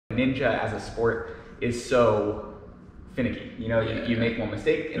Ninja as a sport is so finicky. You make one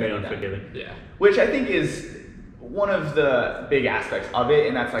mistake and then you're done. Yeah. Which I think is one of the big aspects of it,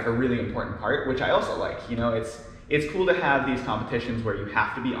 and that's like a really important part, which I also like. It's cool to have these competitions where you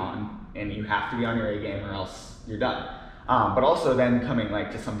have to be on and you have to be on your A game or else you're done. But also then coming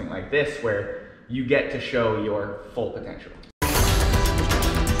to something like this where you get to show your full potential.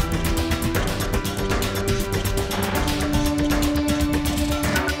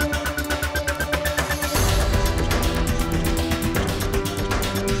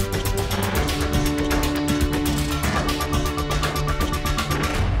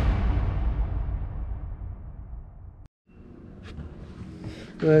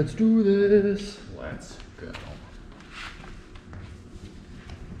 Let's do this. Let's go.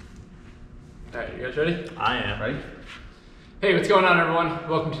 Alright, you guys ready? I am. Ready? Hey, what's going on, everyone?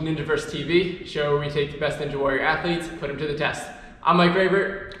 Welcome to Ninjaverse TV, show where we take the best Ninja Warrior athletes, put them to the test. I'm Mike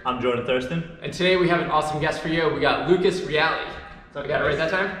Ravert. I'm Jordan Thurston. And today we have an awesome guest for you. We got Lucas Reale. We got it right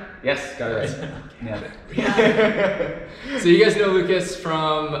that time? Yes, got it right. Yeah. So you guys know Lucas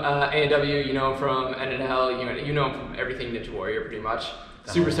from A&W, you know him from NNL, you know him from everything Ninja Warrior pretty much.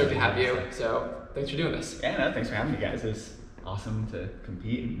 Super stoked to have you, so thanks for doing this. Yeah, no, thanks for having me, guys. It's awesome to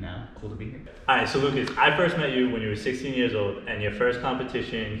compete and now cool to be here. Alright, so Lucas, I first met you when you were 16 years old and your first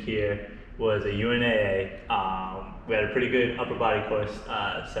competition here was a UNAA. We had a pretty good upper body course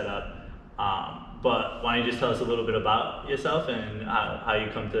set up. But why don't you just tell us a little bit about yourself and how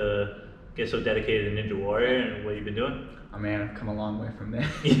you come to get so dedicated to Ninja Warrior and what you've been doing? Oh man, I've come a long way from there.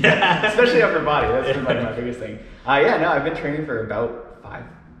 Yeah. Especially upper body, that's been my biggest thing. I've been training for about five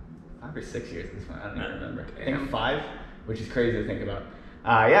or 6 years at this point, I don't even remember. I think 5, which is crazy to think about.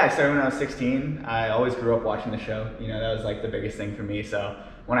 I started when I was 16. I always grew up watching the show. That was like the biggest thing for me. So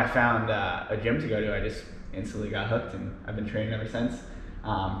when I found a gym to go to, I just instantly got hooked and I've been training ever since.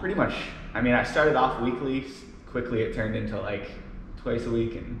 Pretty much, I started off weekly, quickly it turned into like twice a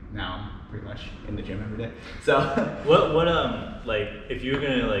week, and now I'm pretty much in the gym every day. So what if you're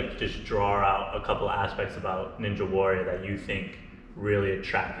gonna just draw out a couple aspects about Ninja Warrior that you think really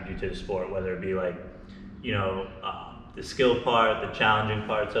attracted you to the sport, whether it be the skill part, the challenging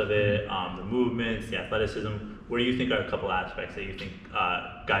parts of it, the movements, the athleticism, what do you think are a couple aspects that you think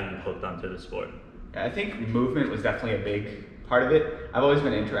got you hooked onto the sport? I think movement was definitely a big part of it. I've always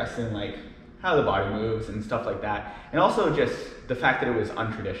been interested in how the body moves and stuff like that. And also just the fact that it was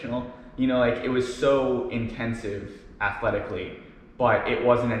untraditional. It was so intensive athletically, but it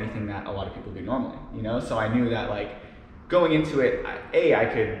wasn't anything that a lot of people do normally, So I knew that going into it, I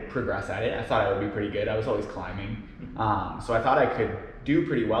could progress at it. I thought I would be pretty good. I was always climbing. So I thought I could do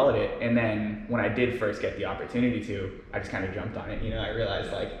pretty well at it. And then when I did first get the opportunity to, I just kind of jumped on it. I realized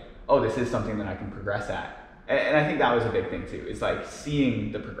oh, this is something that I can progress at. And I think that was a big thing too, is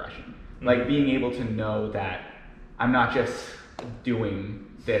seeing the progression. Being able to know that I'm not just doing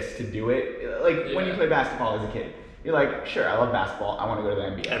this to do it. When you play basketball as a kid, you're like, sure, I love basketball, I want to go to the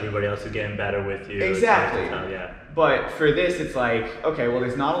NBA. Everybody else is getting better with you. Exactly. Yeah. But for this, it's okay, well,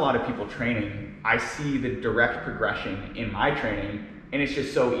 there's not a lot of people training. I see the direct progression in my training, and it's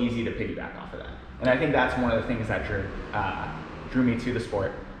just so easy to piggyback off of that. And I think that's one of the things that drew me to the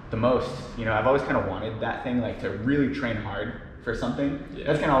sport the most. I've always kind of wanted that thing, to really train hard for something. Yeah.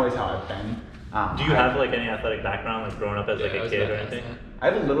 That's kind of always how I've been. Do you have any athletic background, growing up as a kid or anything? I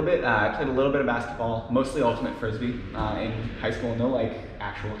have a little bit. I played a little bit of basketball, mostly ultimate frisbee in high school. No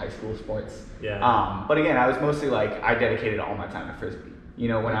actual high school sports. Yeah. But again, I was mostly I dedicated all my time to frisbee.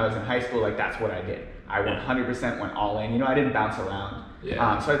 When I was in high school, that's what I did. I 100% went all in. I didn't bounce around.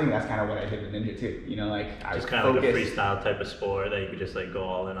 Yeah. So I think that's kind of what I did with Ninja too. I was just kind of a freestyle type of sport that you could just go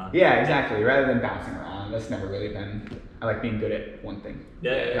all in on. Yeah, exactly. Rather than bouncing around, that's never really been. I like being good at one thing.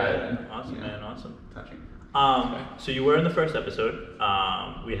 Yeah. Awesome, man. Awesome. Touching. So you were in the first episode.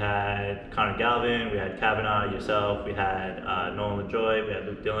 We had Connor Galvin, we had Kavanaugh, yourself, we had Nolan LaJoy, we had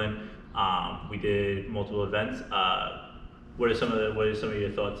Luke Dillon. We did multiple events. What are some of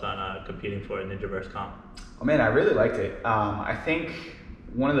your thoughts on competing for a Ninjaverse comp? Oh man, I really liked it. I think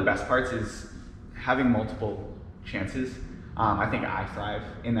one of the best parts is having multiple chances. I think I thrive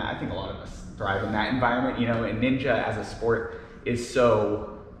in that. I think a lot of us thrive in that environment. And Ninja as a sport is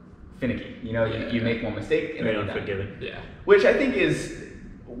so finicky. You make one mistake and then you're done. Yeah. Which I think is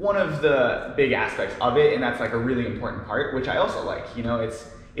one of the big aspects of it, and that's a really important part, which I also like.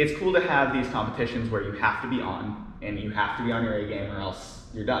 It's cool to have these competitions where you have to be on and you have to be on your A game or else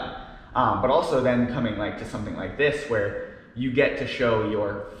you're done. But also then coming to something like this where you get to show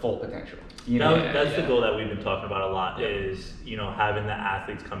your full potential. That's the goal that we've been talking about a lot is, having the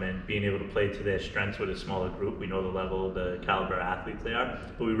athletes come in, being able to play to their strengths with a smaller group. We know the level, the caliber of athletes they are,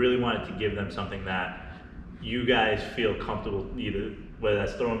 but we really wanted to give them something that you guys feel comfortable, either whether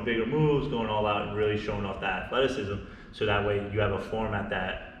that's throwing bigger moves, going all out and really showing off that athleticism, so that way you have a format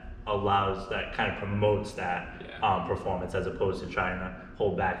that allows, that kind of promotes that performance, as opposed to trying to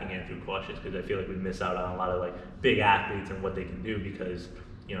hold back and get through cautious, because I feel like we miss out on a lot of like big athletes and what they can do because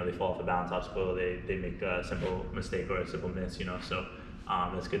they fall off the balance obstacle, they make a simple mistake or a simple miss, so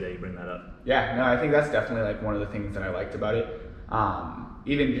that's good that you bring that up. Yeah, no, I think that's definitely like one of the things that I liked about it.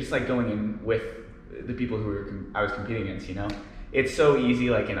 Even just like going in with the people who I was competing against, it's so easy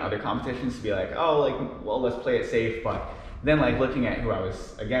like in other competitions to be like, oh, like, well, let's play it safe, but then like looking at who I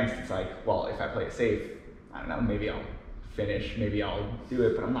was against, it's like, well, if I play it safe, I don't know, maybe I'll finish, maybe I'll do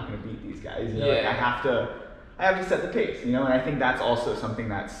it, but I'm not going to beat these guys. Like I have to set the pace, and I think that's also something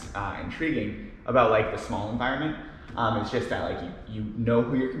that's intriguing about like the small environment. It's just that like you know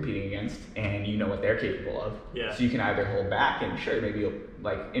who you're competing against and you know what they're capable of. Yeah. So you can either hold back and sure, maybe you'll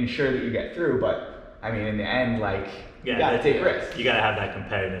like ensure that you get through, but I mean in the end, like you gotta take risks. You gotta have that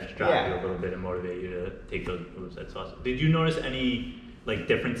competitive drive you a little bit and motivate you to take those moves. That's awesome. Did you notice any like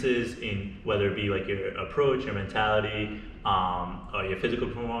differences in whether it be like your approach, your mentality, or your physical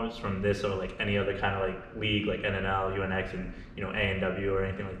performance from this or like any other kind of like league like NNL, UNX, and ANW or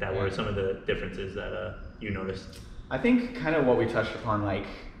anything like that? What are some of the differences that you noticed? I think kind of what we touched upon, like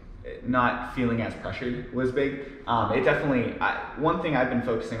not feeling as pressured, was big. It definitely, one thing I've been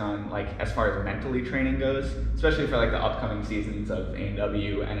focusing on, like as far as mentally training goes, especially for like the upcoming seasons of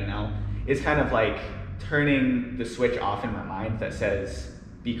ANW, NNL, is kind of like turning the switch off in my mind that says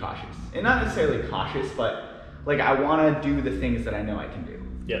be cautious, and not necessarily cautious, but like I want to do the things that I know I can do.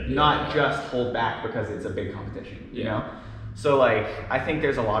 Not just hold back because it's a big competition. So like I think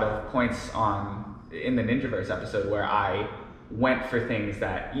there's a lot of points in the Ninjaverse episode where I went for things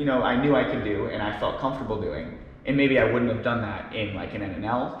that I knew I could do and I felt comfortable doing, and maybe I wouldn't have done that in like an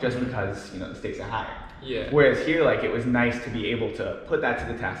NNL just because the stakes are higher. Whereas here, like, it was nice to be able to put that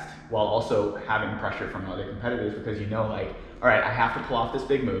to the test while also having pressure from other competitors, because like, all right, I have to pull off this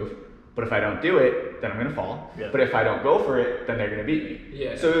big move, but if I don't do it, then I'm gonna fall. But if I don't go for it, then they're gonna beat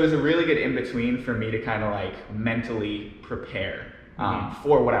me. So it was a really good in between for me to kind of like mentally prepare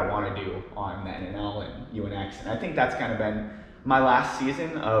for what I want to do on the NNL and UNX, and I think that's kind of been my last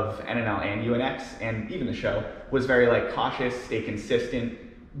season of NNL and UNX, and even the show was very like cautious, stay consistent,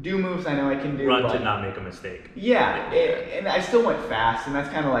 do moves I know I can do. Run to not make a mistake. And I still went fast, and that's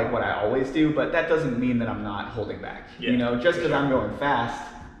kind of like what I always do, but that doesn't mean that I'm not holding back. Just because I'm going fast,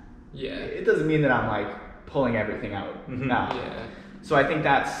 it doesn't mean that I'm like pulling everything out. So I think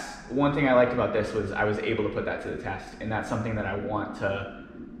that's one thing I liked about this, was I was able to put that to the test, and that's something that I want to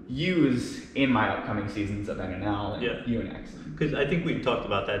use in my upcoming seasons of NNL and UNX. Because I think we talked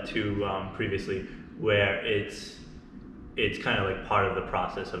about that too previously, where it's kind of like part of the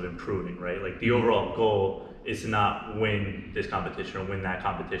process of improving, right? Like the overall goal is to not win this competition or win that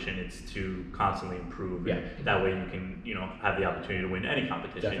competition. It's to constantly improve. And that way you can, have the opportunity to win any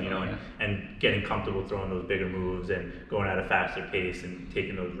competition, and getting comfortable throwing those bigger moves and going at a faster pace and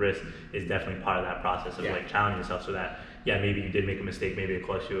taking those risks is definitely part of that process of like challenging yourself, so that maybe you did make a mistake, maybe it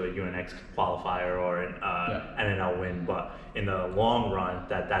cost you a UNX qualifier or an NNL win, but in the long run,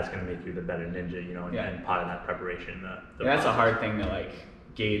 that's going to make you the better ninja, and part of that preparation. That's a hard thing to like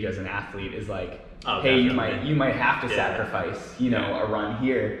gauge as an athlete, is like, hey, definitely. you might have to sacrifice, a run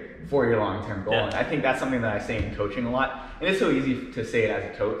here for your long-term goal. And I think that's something that I say in coaching a lot, and it's so easy to say it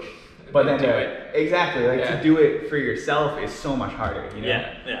as a coach, but then to do it for yourself is so much harder,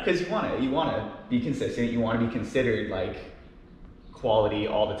 because you want to be consistent, you want to be considered like quality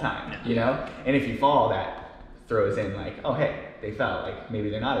all the time, and if you fall, that throws in like, oh hey, they fell, like maybe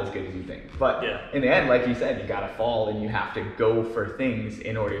they're not as good as you think, but in the end, like you said, you gotta fall and you have to go for things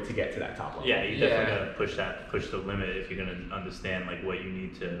in order to get to that top level. You definitely gotta push the limit if you're gonna understand like what you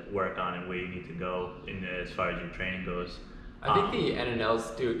need to work on and where you need to go in as far as your training goes. I think the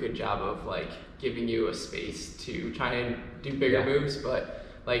NNLs do a good job of like giving you a space to try and do bigger moves, but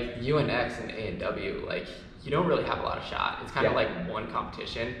like UNX and ANW, like you don't really have a lot of shot. It's kind of like one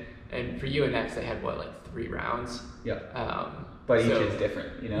competition, and for UNX they had like 3 rounds. But each is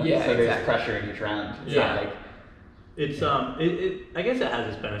different, so there's pressure in each round. It's not like it's I guess it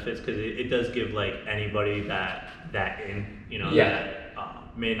has its benefits, because it does give like anybody that that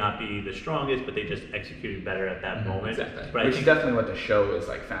may not be the strongest, but they just executed better at that moment. But which is definitely what the show is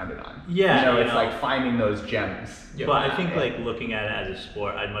like founded on. It's like finding those gems. But I think like looking at it as a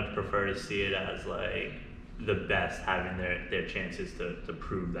sport, I'd much prefer to see it as like the best having their chances to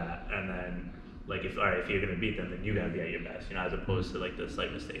prove that, and then like if you're gonna beat them, then you gotta be at your best, as opposed to like the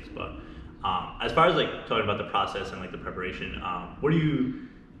slight mistakes. But as far as like talking about the process and like the preparation, what do you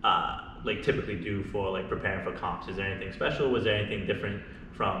like typically do for like preparing for comps? Is there anything special? Was there anything different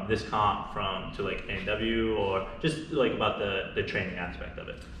from this comp to like NW, or just like about the training aspect of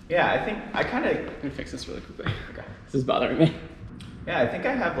it? Yeah, I think I kind of... Let me fix this really quickly. Okay. This is bothering me. Yeah, I think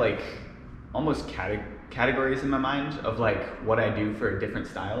I have like almost categories in my mind of like what I do for different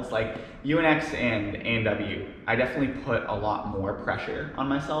styles. Like UNX and NW, I definitely put a lot more pressure on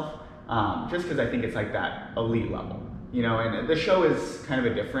myself, just because I think it's like that elite level, and the show is kind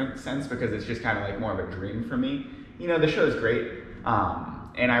of a different sense because it's just kind of like more of a dream for me. The show is great,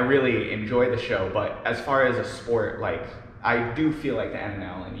 and I really enjoy the show, but as far as a sport, like I do feel like the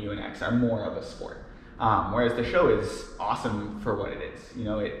NNL and UNX are more of a sport. Whereas the show is awesome for what it is.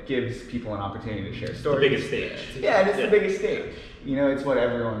 It gives people an opportunity to share stories. The biggest stage. Yeah, it's the biggest stage. It's what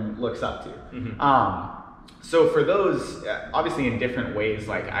everyone looks up to. So for those, obviously in different ways,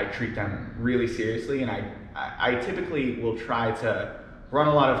 like I treat them really seriously, and I typically will try to run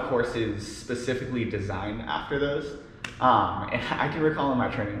a lot of courses specifically designed after those. And I can recall in my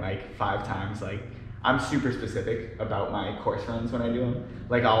training like 5 times, like I'm super specific about my course runs when I do them.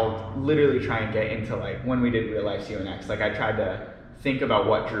 Like I'll literally try and get into like when we did real life UNX, like I tried to think about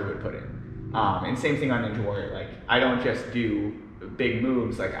what Drew would put in. And same thing on Ninja Warrior, like I don't just do big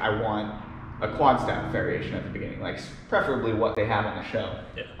moves, like I want a quad step variation at the beginning, like preferably what they have on the show.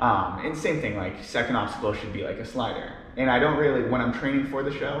 Yeah. And same thing, like second obstacle should be like a slider. And I don't really, when I'm training for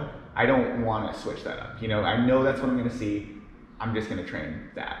the show, I don't want to switch that up. I know that's what I'm going to see. I'm just going to train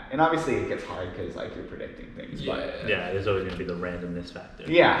that. And obviously it gets hard because like you're predicting things. But yeah, there's always going to be the randomness factor.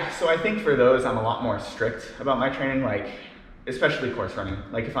 Yeah, so I think for those, I'm a lot more strict about my training, like especially course running.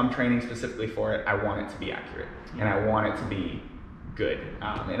 Like if I'm training specifically for it, I want it to be accurate and I want it to be good.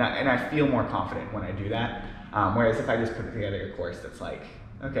 And I feel more confident when I do that. Whereas if I just put together a course that's like,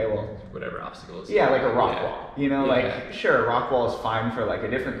 okay, well, whatever obstacles. Yeah, like a rock wall. Like sure, a rock wall is fine for like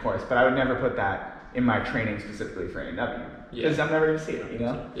a different course, but I would never put that in my training specifically for NW because I'm never gonna see it.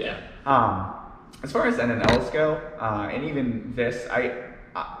 Yeah. As far as NNLs go, and even this,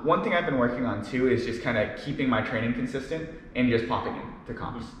 one thing I've been working on too is just kind of keeping my training consistent and just popping into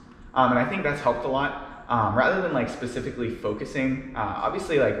comps. And I think that's helped a lot. Rather than like specifically focusing,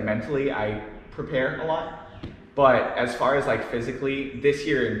 obviously like mentally I prepare a lot. But as far as like physically, this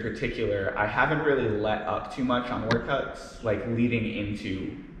year in particular, I haven't really let up too much on workouts, like leading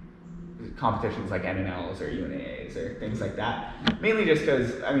into competitions like NNLs or UNAs or things like that. Mainly just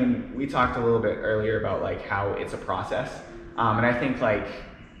because, we talked a little bit earlier about like how it's a process. And I think like,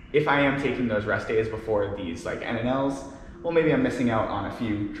 if I am taking those rest days before these like NNLs, well, maybe I'm missing out on a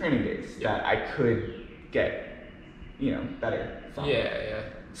few training days that I could get, better from. Yeah.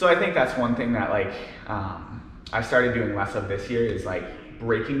 So I think that's one thing that like, I started doing less of this year is like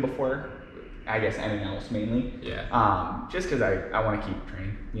breaking before, I guess NNLs mainly. Yeah. Just because I want to keep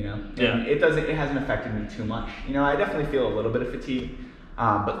training, Yeah. And it hasn't affected me too much. I definitely feel a little bit of fatigue,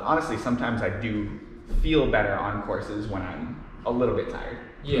 but honestly, sometimes I do feel better on courses when I'm a little bit tired.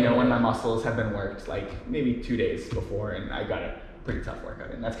 Yeah. When my muscles have been worked like maybe 2 days before and I got a pretty tough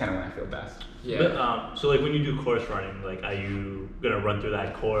workout in. That's kind of when I feel best. Yeah. But, so like when you do course running, like are you gonna run through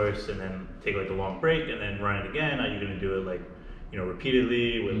that course and then take like a long break and then run it again? Are you gonna do it like,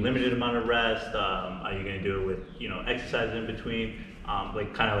 repeatedly with limited amount of rest? Are you gonna do it with, exercises in between?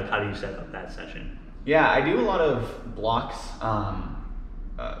 Like kind of like how do you set up that session? Yeah, I do a lot of blocks.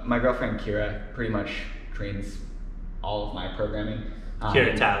 My girlfriend Kira pretty much trains all of my programming.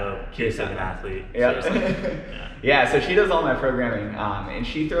 Kira Tallow, Kira's like an athlete. Yep. So it's like, Yeah, so she does all my programming, and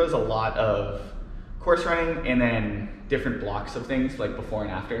she throws a lot of course running and then different blocks of things like before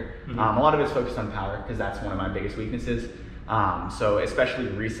and after. A lot of it's focused on power because that's one of my biggest weaknesses. So especially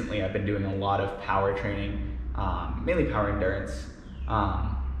recently, I've been doing a lot of power training, mainly power endurance.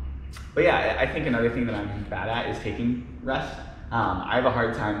 But yeah, I think another thing that I'm bad at is taking rest. I have a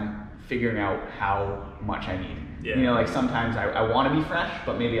hard time figuring out how much I need. Yeah. Like sometimes I want to be fresh,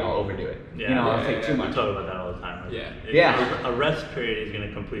 but maybe I'll overdo it. Yeah. I'll take too much. We talk about that all the time. Like, Yeah. A rest period is going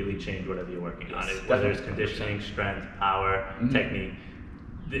to completely change whatever you're working on. Whether it's conditioning, strength, power, technique.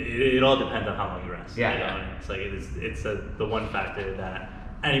 It all depends on how long you rest. And it's like it's the one factor that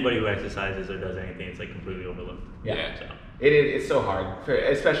anybody who exercises or does anything, it's like completely overlooked. Yeah. So. It's so hard,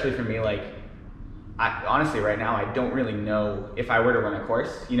 especially for me. Like, honestly, right now, I don't really know if I were to run a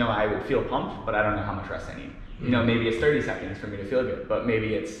course. I would feel pumped, but I don't know how much rest I need. Maybe it's 30 seconds for me to feel good, but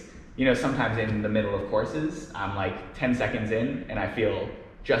maybe it's, sometimes in the middle of courses, I'm like 10 seconds in and I feel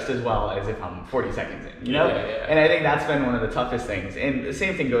just as well as if I'm 40 seconds in, you know? Yeah. And I think that's been one of the toughest things. And the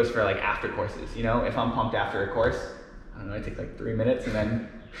same thing goes for like after courses, you know? If I'm pumped after a course, I don't know, I take like 3 minutes, and then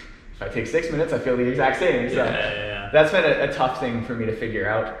if I take 6 minutes, I feel the exact same. So that's been a tough thing for me to figure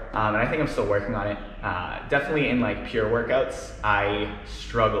out. And I think I'm still working on it. Definitely in like pure workouts, I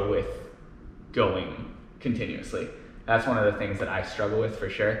struggle with going continuously. That's one of the things that I struggle with for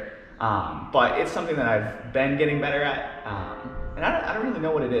sure. But it's something that I've been getting better at. And I don't really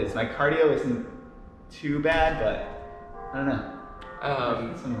know what it is. My cardio isn't too bad, but I don't know.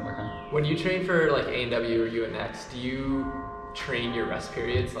 Something to work on. When you train for like A&W or UNX, do you train your rest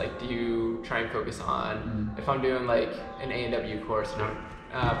periods? Like, do you try and focus on, if I'm doing like an A&W course and I'm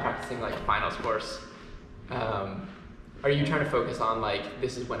practicing like a finals course, are you trying to focus on like,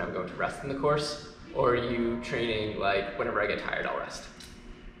 this is when I'm going to rest in the course? Or are you training like, whenever I get tired, I'll rest?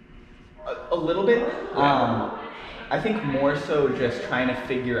 A little bit. I think more so just trying to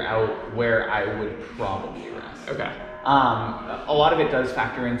figure out where I would probably rest. Okay. A lot of it does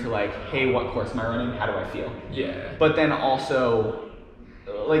factor into like, hey, what course am I running? How do I feel? Yeah. But then also,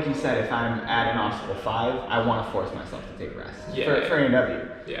 like you said, if I'm at an obstacle 5, I want to force myself to take rest. For A&W.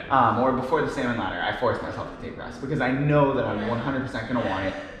 Yeah. Or before the salmon ladder, I force myself to take rest because I know that I'm 100% going to want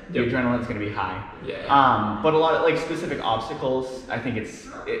it. The adrenaline's going to be high. Yeah. But a lot of like specific obstacles, I think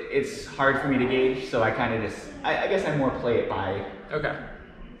it's hard for me to gauge. So I kind of just, I guess I more play it by. Okay.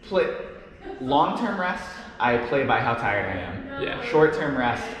 Long-term rest, I play by how tired I am. Yeah. Short-term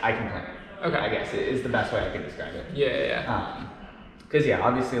rest, I can plan. Okay. I guess it is the best way I can describe it. Yeah. Because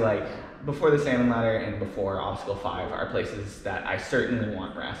obviously like before the salmon ladder and before obstacle 5 are places that I certainly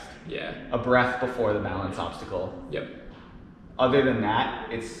want rest. Yeah. A breath before the balance obstacle. Yep. Other than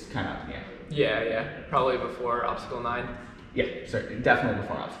that, it's kind of Yeah. Probably before obstacle 9. Yeah, certainly, definitely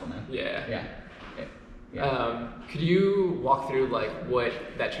before obstacle 9. Yeah. Yeah. Could you walk through like what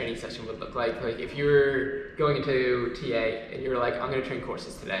that training session would look like? Like if you're going into TA and you're like, I'm going to train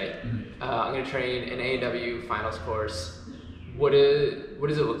courses today. I'm going to train an A&W finals course. What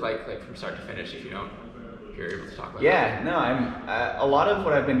does it look like from start to finish if you're able to talk about that? No, I'm a lot of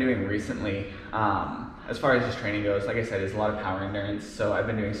what I've been doing recently, as far as just training goes, like I said, is a lot of power endurance. So I've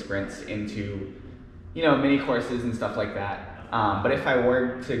been doing sprints into, mini courses and stuff like that. But if I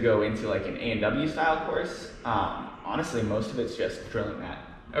were to go into like an A&W style course, honestly, most of it's just drilling that.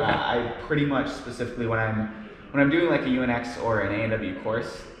 Okay. I pretty much specifically when I'm doing like a UNX or an A&W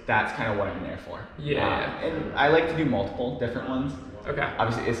course, that's kind of what I'm there for. And I like to do multiple different ones. Okay.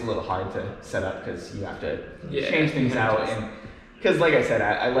 Obviously, it's a little hard to set up because you have to change things out, and because like I said,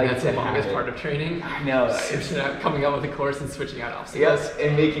 I like that's to the longest have part of training. I know. Coming up with a course and switching out obstacles. Yes,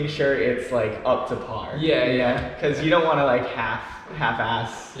 and making sure it's like up to par. Yeah. Because you don't want to like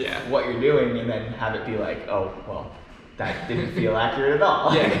half-ass what you're doing and then have it be like, oh, well, that didn't feel accurate at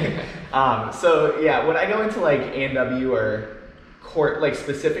all. So when I go into like A&W or like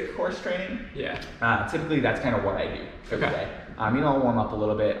specific course training, typically that's kind of what I do for the day. I'll warm up a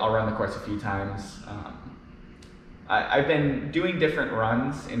little bit. I'll run the course a few times. I've been doing different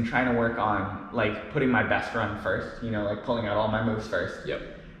runs and trying to work on like putting my best run first, like pulling out all my moves first. Yep.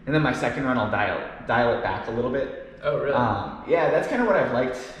 And then my second run, I'll dial it back a little bit. Oh, really? That's kind of what I've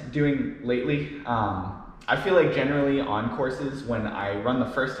liked doing lately. I feel like generally on courses, when I run the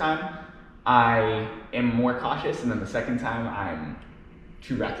first time, I am more cautious, and then the second time, I'm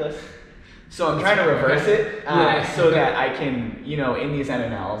too reckless. So I'm trying to reverse it so that I can, in these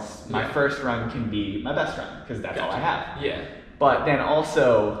NNLs, my first run can be my best run because that's all I have. Yeah. But then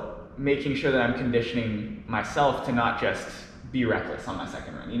also making sure that I'm conditioning myself to not just be reckless on my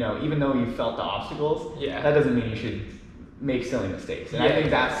second run. Even though you felt the obstacles, that doesn't mean you should make silly mistakes. And I think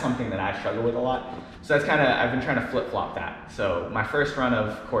that's something that I struggle with a lot. So that's I've been trying to flip-flop that. So my first run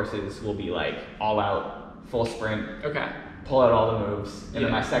of courses will be like all out, full sprint. Okay. Pull out all the moves, and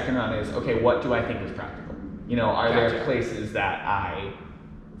then my second run is, okay, what do I think is practical? Are there places that I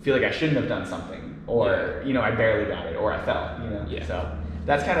feel like I shouldn't have done something, or I barely got it, or I fell, So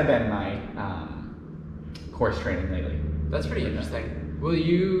that's kind of been my course training lately. That's pretty interesting. Will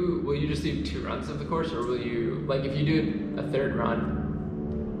you just do 2 runs of the course, or will you, like, if you do a third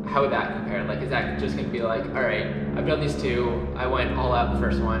run, how would that compare? Like, is that just gonna be like, all right, I've done these 2, I went all out the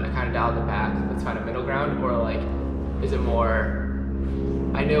first one, I kind of dialed it back, let's find a middle ground, or like, is it more,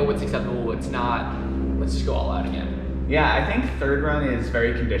 I know what's acceptable, what's not, let's just go all out again? Yeah, I think third run is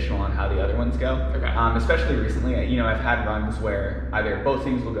very conditional on how the other ones go. Okay. Especially recently, I've had runs where either both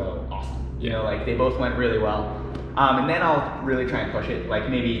things will go awesome. Like they both went really well. And then I'll really try and push it. Like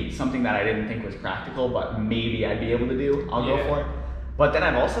maybe something that I didn't think was practical, but maybe I'd be able to do, I'll go for it. But then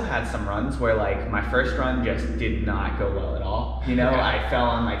I've also had some runs where like my first run just did not go well at all. You know, I fell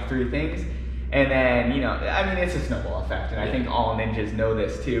on like 3 things, and then I mean it's a snowball effect, and I think all ninjas know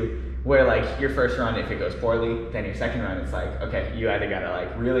this too. Where like your first run, if it goes poorly, then your second run, it's like, okay, you either gotta like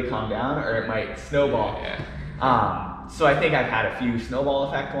really calm down or it might snowball. So I think I've had a few snowball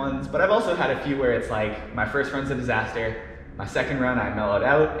effect ones, but I've also had a few where it's like my first run's a disaster, my second run I mellowed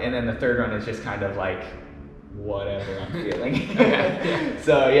out, and then the third run is just kind of like whatever I'm feeling.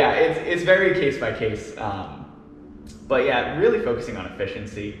 So yeah, it's very case by case. But yeah, really focusing on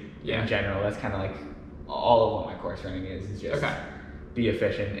efficiency in general. That's kind of like all of what my course running is just be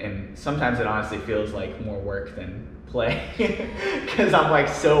efficient, and sometimes it honestly feels like more work than play because I'm like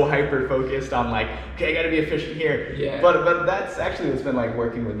so hyper focused on like, okay, I gotta be efficient here. But that's actually what's been like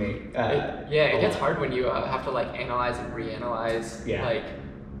working with me. It gets hard when you have to like analyze and reanalyze like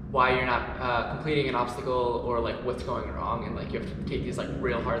why you're not completing an obstacle or like what's going wrong, and like you have to take these like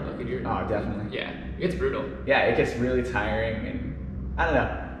real hard look at your. Oh, definitely. Yeah, it gets brutal. Yeah, it gets really tiring, and I don't know.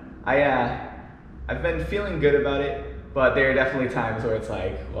 I've been feeling good about it. But there are definitely times where it's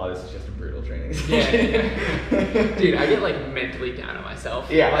like, well, this is just a brutal training session. Dude, I get like mentally down on myself.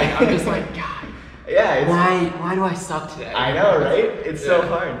 Yeah. Like I'm just like, God. Yeah. Why do I suck today? I know, right? It's so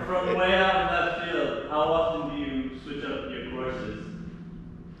hard. From way out in left field, how often do you switch up your courses?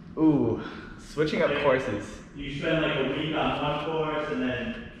 Ooh, switching up courses. Do you spend like a week on one course and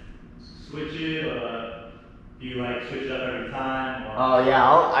then switch it, or do you like switch it up every time? Or? Oh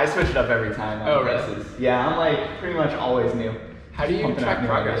yeah, I switch it up every time on courses. Really? Yeah, I'm like pretty much always new. How do you track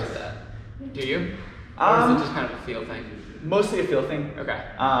progress with that? Do you? Or is it just kind of a feel thing? Mostly a feel thing. Okay.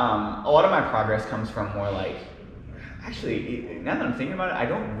 A lot of my progress comes from more like, actually, now that I'm thinking about it, I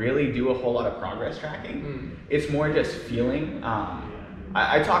don't really do a whole lot of progress tracking. It's more just feeling.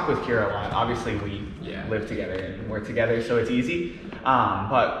 I talk with Kira a lot. Obviously, we live together and work together, so it's easy.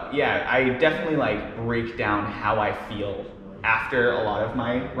 But yeah, I definitely like break down how I feel after a lot of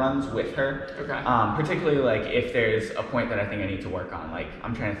my runs with her. Okay. Particularly like if there's a point that I think I need to work on. Like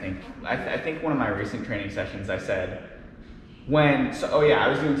I'm trying to think. I think one of my recent training sessions I said I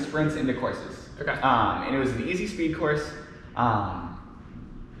was doing sprints into courses. Okay. And it was an easy speed course. No.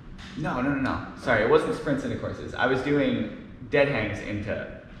 Sorry, it wasn't sprints into courses. I was doing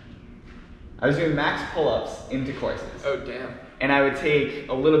max pull-ups into courses. Oh, damn. And I would take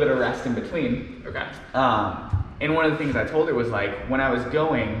a little bit of rest in between. Okay. And one of the things I told her was like, when I was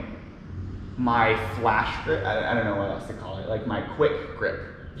going, my flash grip, I don't know what else to call it, like my quick grip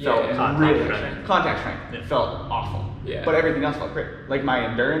felt really, contact strength felt awful. Yeah. But everything else felt great. Like my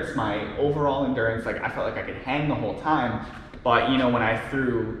endurance, my overall endurance, like I felt like I could hang the whole time. But when I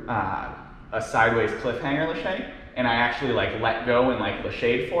threw a sideways cliffhanger lache, and I actually like let go and like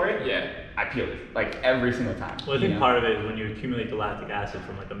lacheyed for it, I peeled it like every single time. Well, I think part of it is when you accumulate the lactic acid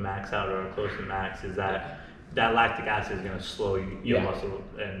from like a max out or a close to max, is that lactic acid is going to slow your muscle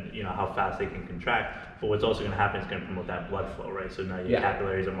and how fast they can contract. But what's also going to happen is going to promote that blood flow, right? So now your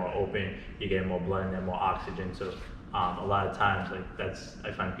capillaries are more open, you're getting more blood in there, more oxygen. So a lot of times, like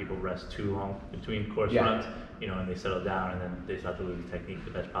I find people rest too long between course runs, and they settle down and then they start to lose the technique.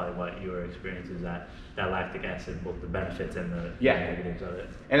 But that's probably what your experience is, that lactic acid, both the benefits and the negatives of it.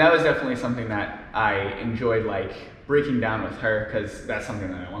 And that was definitely something that I enjoyed like breaking down with her, because that's something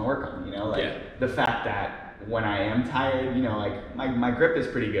that I want to work on. The fact that when I am tired, like my grip is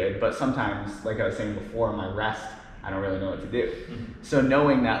pretty good, but sometimes, like I was saying before, my rest, I don't really know what to do. So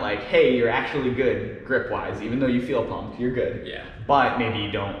knowing that like, hey, you're actually good grip-wise, even though you feel pumped, you're good. Yeah. But maybe you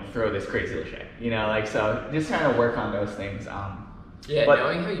don't throw this crazy lache, so just trying to work on those things.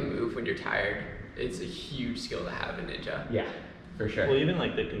 Knowing how you move when you're tired, it's a huge skill to have in Ninja. Yeah, for sure. Well, even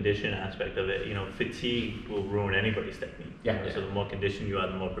like the condition aspect of it, fatigue will ruin anybody's technique. So the more conditioned you are,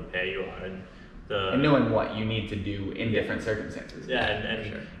 the more prepared you are, and knowing what you need to do in different circumstances.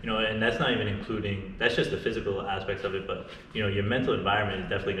 And that's not even including, that's just the physical aspects of it, but your mental environment is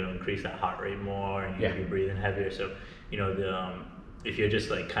definitely going to increase that heart rate more, and you're breathing heavier. So if you're just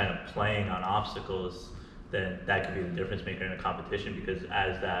like kind of playing on obstacles, then that could be the difference maker in a competition, because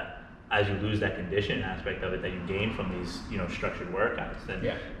as you lose that condition aspect of it that you gain from these structured workouts,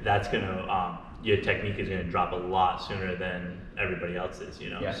 then that's gonna your technique is gonna drop a lot sooner than everybody else's.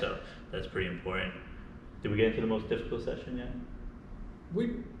 So that's pretty important. Did we get into the most difficult session yet?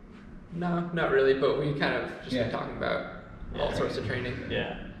 No, not really, but we kind of just been talking about all sorts of training.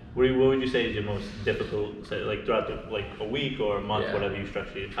 Yeah. What would you say is your most difficult, like throughout a week or a month, however you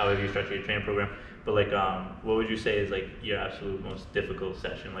structure your training program? But what would you say is like your absolute most difficult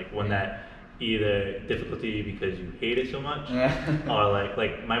session? Like one that either difficulty because you hate it so much, or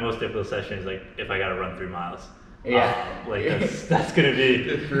like my most difficult session is like if I gotta run 3 miles. Yeah. Like that's gonna be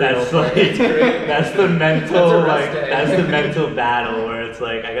Brutal. that's like It's great. that's the mental That's a rest day. that's the mental battle where it's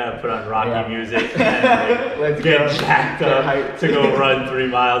like I gotta put on Rocky Yeah. music and like, Let's get go. jacked Get up hyped. to go run 3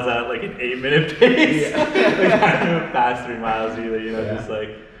 miles at like an 8-minute pace. Yeah. Like not doing fast 3 miles either, you know, Yeah. just like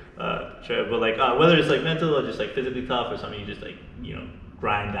try, but like whether it's like mental or just like physically tough or something you just like, you know,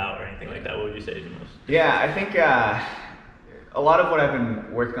 grind out or anything like that, what would you say is the most? Yeah, I think a lot of what I've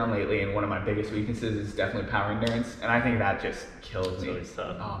been working on lately, and one of my biggest weaknesses is definitely power endurance, and I think that just kills me. So it's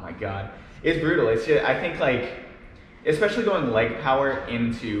tough. Oh my god, it's brutal. It's just, I think like, especially going leg power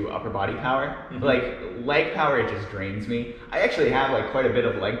into upper body power. Mhm. Like leg power, it just drains me. I actually have like quite a bit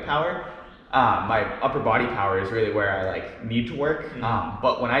of leg power. My upper body power is really where I like need to work. Mhm.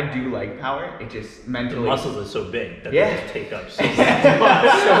 But when I do leg power, it just The mentally. muscles are so big that Yeah. they just take up so much.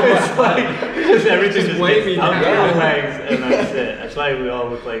 It's like just everything just weigh me gets up to down. the legs and that's it. That's why we all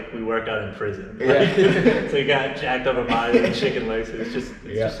look like we work out in prison. Yeah. So you got jacked upper body and chicken legs. It's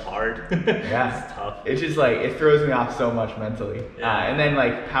Yeah. just hard. Yeah. It's tough. It's just like it throws me off so much mentally. Yeah. And then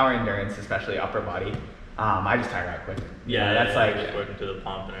like power endurance, especially upper body, I just tire out quick. Yeah, that's like just working through the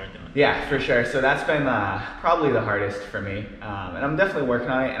pump and everything. yeah, for sure. So that's been probably the hardest for me, and I'm definitely working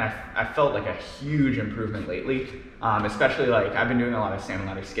on it. And I felt like a huge improvement lately, especially like I've been doing a lot of salmon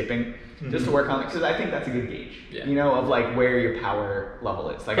ladder skipping just to work on it because I think that's a good gauge, Yeah. you know, of like where your power level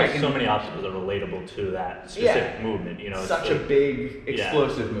is. Like I Because can so many obstacles are relatable to that specific movement. You know, it's such a like- big yeah,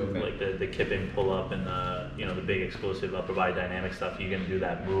 explosive movement. like the kipping pull up and the the big explosive upper body dynamic stuff. You can do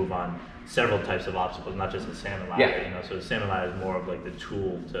that move on several types of obstacles, not just the salmon ladder. Yeah. You know, so the salmon ladder is more of like the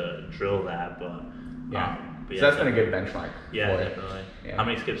tool to drill that, but Yeah. but So that's been a good benchmark. Yeah, for it. definitely. Yeah. How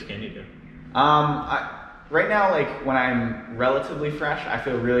many skips can you do? Right now, like when I'm relatively fresh, I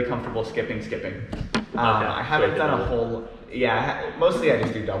feel really comfortable skipping. I haven't So done a double. whole. Yeah, mostly I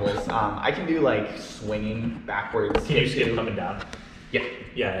just do doubles. I can do like swinging backwards. Can you skip too. coming down? Yeah.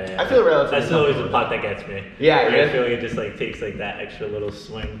 Yeah. I feel relatively That's always the comfortable part with that gets me. Yeah, Like, yeah. I feel like it just like takes like that extra little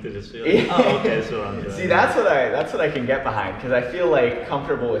swing to just feel like, Yeah. oh, okay, that's what I'm doing. See, that's what I can get behind because I feel like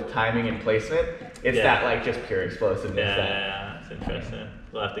comfortable with timing and placement. It's Yeah. that like just pure explosiveness. Yeah, it's interesting.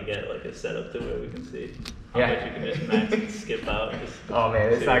 We'll have to get like a setup to where we can see how Yeah. much you can just max and skip out. Just Oh man,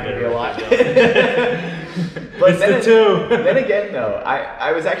 it's see not what gonna be the a lot. rest is But It's then the two. Then again, though,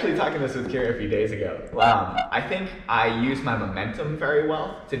 I was actually talking this with Kira a few days ago. I think I use my momentum very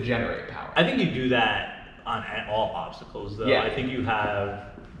well to generate power. I think you do that on all obstacles, though. Yeah. I think you have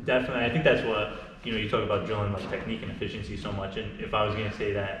definitely. I think that's what you talk about drilling like technique and efficiency so much. And if I was gonna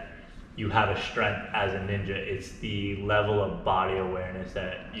say that you have a strength as a ninja, it's the level of body awareness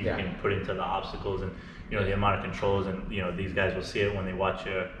that you Yeah. can put into the obstacles and the amount of controls. And these guys will see it when they watch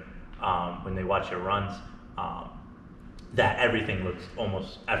your runs. That everything looks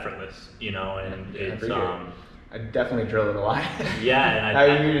almost effortless, and I it's appreciate it. I definitely drill it a lot. Yeah,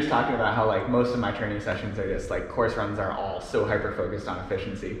 and You were just talking about how like most of my training sessions are just like course runs are all so hyper focused on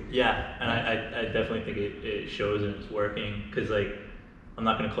efficiency. yeah, and I definitely think it shows and it's working because like I'm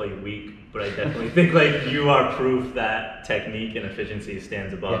not gonna call you weak, but I definitely think like you are proof that technique and efficiency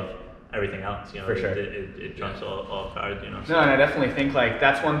stands above everything else. For sure. It trumps all cards. No, and I definitely think like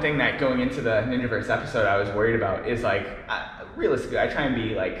that's one thing that going into the Ninjaverse episode I was worried about is like realistically I try and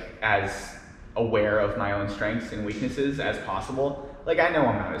be like as aware of my own strengths and weaknesses as possible. Like I know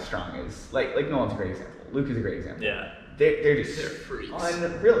I'm not as strong as like Nolan's a great example. Luke is a great example. Yeah. They're just They're freaks.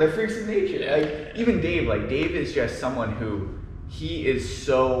 unreal. They're freaks of nature. Yeah. Like even Dave is just someone who he is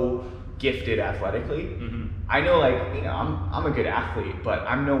so gifted athletically. Mm-hmm. I know I'm a good athlete, but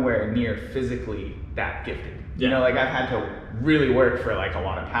I'm nowhere near physically that gifted. Yeah. Like I've had to really work for like a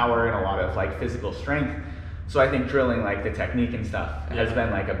lot of power and a lot of like physical strength. So I think drilling like the technique and stuff has Yeah.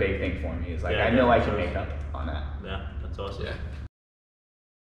 been like a big thing for me. Is like Yeah, I know I can definitely. make up on that. Yeah, that's awesome. Yeah.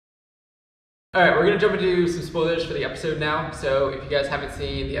 All right, we're gonna jump into some spoilers for the episode now. So if you guys haven't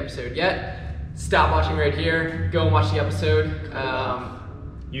seen the episode yet, stop watching right here. Go and watch the episode.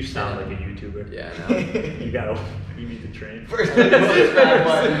 You sound like a YouTuber. Yeah, I know. You need to train. First, hit the subscribe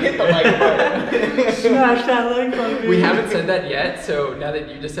button, hit the like button. Smash that like button. We haven't said that yet, so now that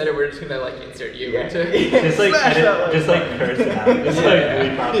you just said it, we're just gonna like insert you Yeah. into Just like Smash that like just like button. curse it out. Just like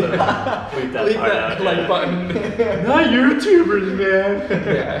bleep out bleep that leave part that out. like yeah. button. Not YouTubers, man.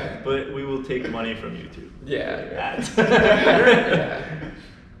 Yeah. But we will take money from YouTube. Yeah. Ads. Yeah.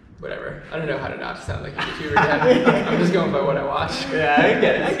 Whatever. I don't know how to not sound like a YouTuber yet. I'm just going by what I watch. Yeah,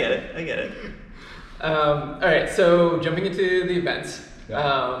 I get it. All right, so jumping into the events.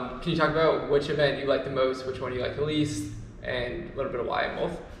 Can you talk about which event you like the most, which one you like the least, and a little bit of why in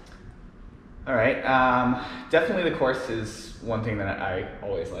both? All right. Definitely the course is one thing that I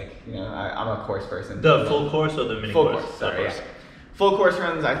always like. You know, I'm a course person. The full course or the mini Full course? course. Sorry. Yeah. Full course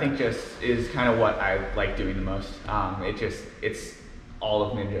runs, I think, just is kind of what I like doing the most. It's all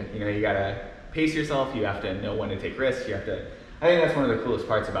of Ninja. You know, you gotta pace yourself. You have to know when to take risks. You have to. I think that's one of the coolest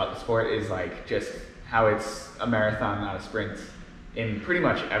parts about the sport is like just how it's a marathon, not a sprint. In pretty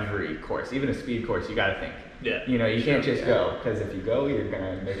much every course, even a speed course, you gotta think. Yeah. You know, you can't just go because if you go, you're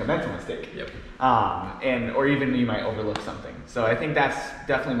gonna make a mental mistake. Yep. Or even you might overlook something. So I think that's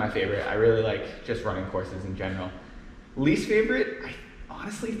definitely my favorite. I really like just running courses in general. Least favorite, I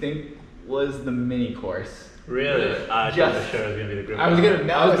honestly think, was the mini course. Really? I thought for sure it was gonna be the grip. I was gonna.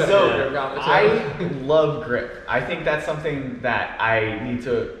 No, I was so gonna grip gauntlet, too. I love grip. I think that's something that I need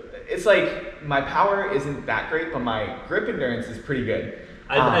to. It's like my power isn't that great, but my grip endurance is pretty good.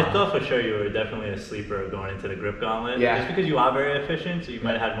 I thought for sure you were definitely a sleeper going into the grip gauntlet. Yeah. Just because you are very efficient, so you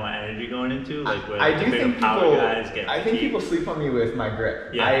might have had more energy going into like where I the do bigger think power people. guys get I think fatigued. people sleep on me with my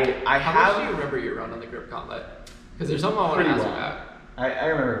grip. Yeah. I How have much do you remember your run on the grip gauntlet? Because there's something I want to pretty ask well. about. I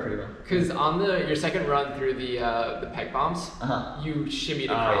remember it pretty well. Because on your second run through the peg bombs, Uh-huh. you shimmied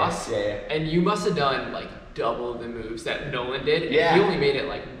Oh, yeah. across, Yeah. and you must have done like double the moves that Nolan did. And Yeah. he only made it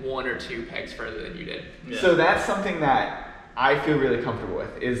like 1 or 2 pegs further than you did. Yeah. So that's something that I feel really comfortable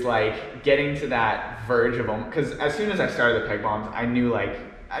with is like getting to that verge of them. Because as soon as I started the peg bombs, I knew like,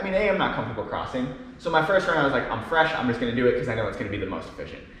 I mean, I'm not comfortable crossing. So my first run, I was like, I'm fresh. I'm just gonna do it because I know it's gonna be the most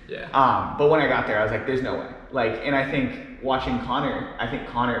efficient. Yeah. But when I got there, I was like, there's no way. Like, and I think watching Connor,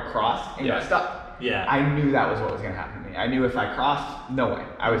 Connor crossed and got Yeah. stuck. Yeah. I knew that was what was gonna happen to me. I knew if I crossed, no way,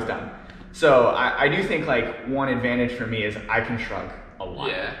 I was done. So I do think like one advantage for me is I can shrug a lot.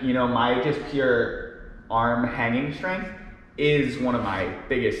 Yeah. You know, my just pure arm hanging strength is one of my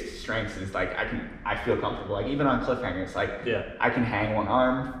biggest strengths. Is like I feel comfortable. Like even on cliffhangers, like Yeah. I can hang one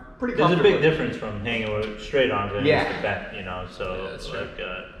arm pretty There's a comfortably. big difference from hanging with straight arms and Yeah. just the bent, you know. So Yeah, that's true. like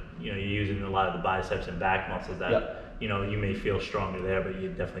you know, you're using a lot of the biceps and back muscles that Yep. you know you may feel stronger there, but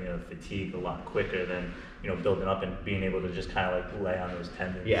you're definitely gonna fatigue a lot quicker than you know building up and being able to just kind of like lay on those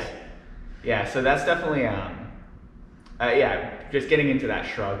tendons. Yeah. Yeah, so that's definitely just getting into that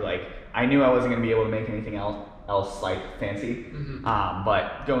shrug. Like I knew I wasn't gonna be able to make anything else like fancy. Mhm.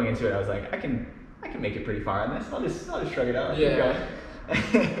 But going into it, I was like, I can make it pretty far on this. I'll just shrug it out. Yeah.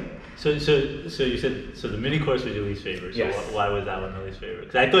 Keep going. So you said the mini course was your least favorite. So Yes. why was that one the least favorite?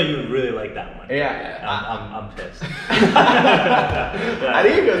 Because I thought you would really like that one. Yeah. I'm pissed. I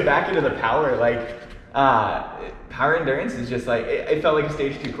think it goes back into the power. Like power endurance is just like it felt like a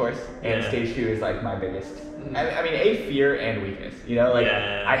stage 2 course, and Yeah. stage 2 is like my biggest. I mean, fear and weakness. You know, like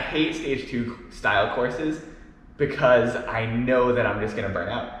Yeah. I hate stage 2 style courses because I know that I'm just gonna burn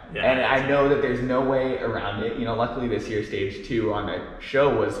out, Yeah, and I know that there's no way around it. You know, luckily this year stage 2 on the show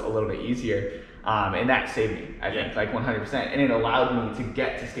was a little bit easier, and that saved me. I think like 100%, and it allowed me to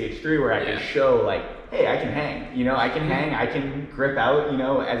get to stage 3 where I could show like, hey, I can hang. You know, I can hang. I can grip out. You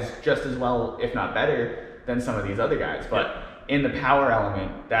know, as just as well, if not better, than some of these other guys. But in the power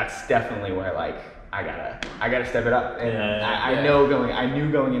element, that's definitely where like I gotta step it up. And I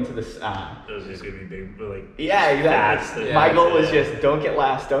knew going into this. It was just gonna be big, but like Yeah, exactly. fast and- My goal was yeah. just don't get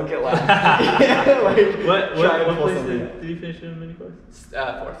last. Like, What try and pull place something did you finish in the mini course?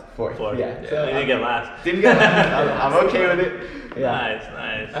 4th. Fourth. Yeah. So you didn't get last. Didn't get last. I'm okay with it. Yeah.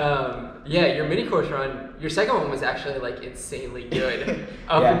 Nice. Yeah, your mini course run, your second one was actually like insanely good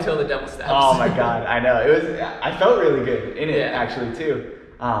up Yeah. until the double steps. Oh my god, I know. It was. I felt really good in it Yeah. actually too.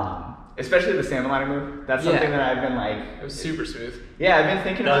 Especially the salmon line move. That's something that I've been like. It was super smooth. Yeah, I've been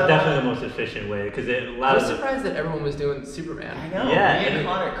thinking That was about. definitely the most efficient way because it I allowed. was surprised that everyone was doing Superman. I know. Yeah, Me and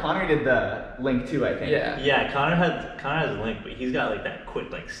and Connor did the link too. I think. Yeah. Yeah, Connor has a link, but he's got like that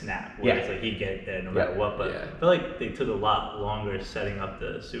quick like snap where Yeah. it's like he'd get there no matter what. But Yeah. I feel like they took a lot longer setting up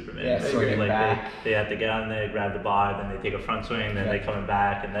the Superman. Yeah, Like, swinging like back. they have to get on there, grab the bar, then they take a front swing, then Yeah. they coming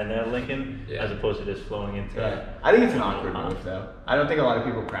back, and then they're linking, Yeah. as opposed to just flowing into. Yeah. I think it's an awkward move though. I don't think a lot of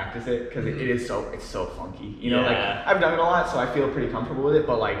people practice it because it's so funky. You know, like Yeah. I've done it a lot, so I feel pretty comfortable with it.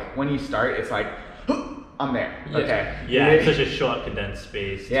 But like when you start, it's like, I'm there. Yeah. Okay. Yeah, it's such a short condensed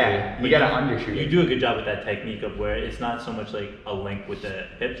space. too. Yeah, you But gotta undershoot You it. do a good job with that technique of where it's not so much like a link with the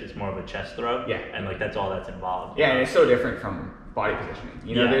hips; it's more of a chest throw. Yeah. and like that's all that's involved. Yeah, and it's so different from body positioning.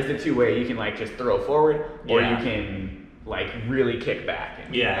 You know, Yeah. there's the two way you can like just throw forward, or Yeah. you can like really kick back.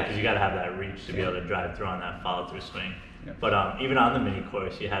 And, Yeah, because you got to have that reach to be able to drive through on that follow through swing. Yeah. But even on the mini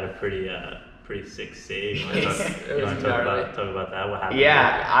course, you had a pretty sick save. You wanna talk, It you was wanna talk gnarly. about that? What happened?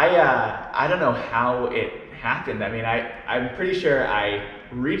 Yeah, I don't know how it happened. I mean, I'm pretty sure I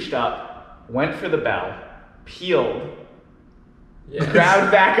reached up, went for the bell, peeled,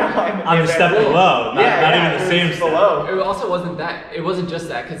 grabbed back on. On the step below, not even the same step. Below. It also wasn't that. It wasn't just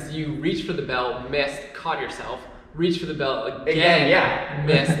that because you reached for the bell, missed, caught yourself. Reached for the bell again,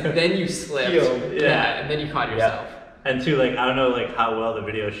 missed. Then you slipped. And then you caught yourself. And two, like I don't know, like how well the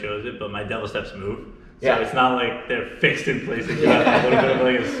video shows it, but my devil steps move. So Yeah. it's not like they're fixed in place. It's got a little bit of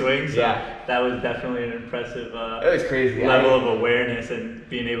like a swing. So Yeah. that was definitely an impressive It was crazy. level of awareness and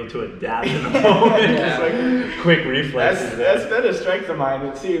being able to adapt in the moment. Yeah. Just like quick reflexes. That's been a strength of mine,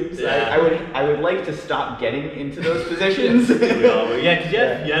 it seems. Yeah. I would like to stop getting into those positions. Because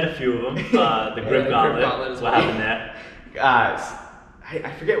you had a few of them. The grip gauntlet. as What well. happened there? I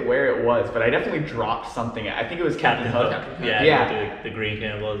forget where it was, but I definitely dropped something. I think it was Captain Hook. Yeah. The green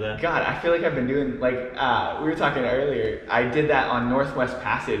cannonballs there. God, I feel like I've been doing, like, we were talking earlier, I did that on Northwest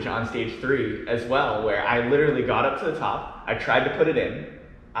Passage on stage 3 as well, where I literally got up to the top, I tried to put it in,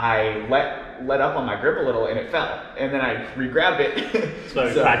 I let up on my grip a little and it fell, and then I re-grabbed it. So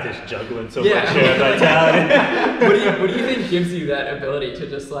I practiced juggling so Yeah. much air vitality. What do you think gives you that ability to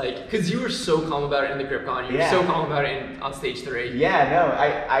just like, because you were so calm about it in the grip con, you were so calm about it on stage 3. Yeah, no,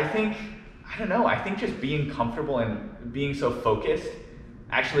 I think, I don't know, I think just being comfortable and being so focused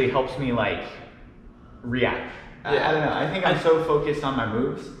actually helps me like react. I don't know, I think I'm so focused on my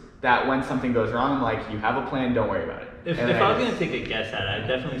moves that when something goes wrong, I'm like, you have a plan, don't worry about it. If I was going to take a guess at it, I'd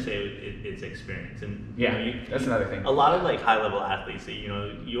definitely say it's experience. And that's another thing. A lot of like high level athletes,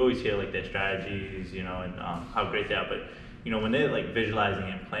 you always hear like their strategies, and how great they are. But when they're like visualizing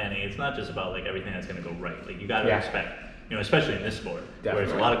and planning, it's not just about like everything that's going to go right. Like you got to expect, especially in this sport, where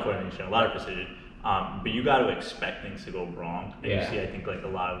it's a lot of coordination, a lot of precision. But you got to expect things to go wrong. And you see, I think like a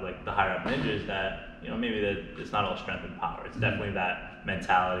lot of like the higher up ninjas that maybe that it's not all strength and power. It's definitely that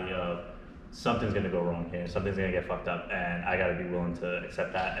mentality of something's gonna go wrong here, something's gonna get fucked up, and I gotta be willing to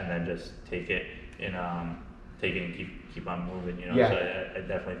accept that and then just take it and keep on moving. So I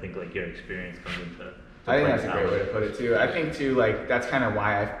definitely think like your experience comes into. I think that's a great way to put it too. I think too, like that's kind of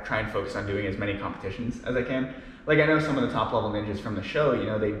why I try and focus on doing as many competitions as I can. Like I know some of the top level ninjas from the show,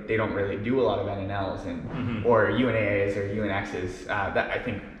 they don't really do a lot of NNLs and or UNAAs or UNXs. That I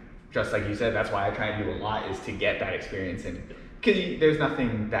think, just like you said, that's why I try and do a lot is to get that experience and. Because there's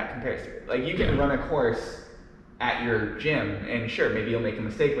nothing that compares to it. Like you can run a course at your gym, and sure, maybe you'll make a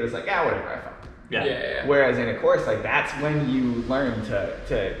mistake, but it's like, whatever, I fell. Yeah. Whereas in a course, like that's when you learn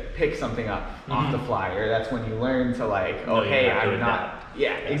to pick something up off the fly, or that's when you learn to like, I'm not.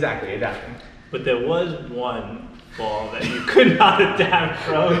 Yeah, exactly, adapting. But there was one fall that you could not adapt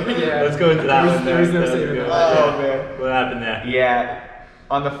from. Let's go into that one. There was no saving that. Oh man, what happened there? Yeah,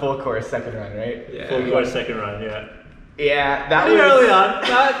 on the full course second run, right? Yeah. Full course second run, yeah. Yeah, that Pretty was early on,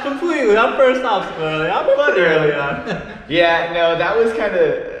 not completely, not first obstacle early on, but pretty early on. Yeah, no, that was kind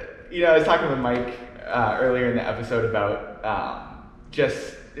of, I was talking with Mike earlier in the episode about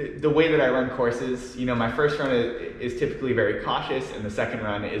just the way that I run courses. My first run is typically very cautious, and the second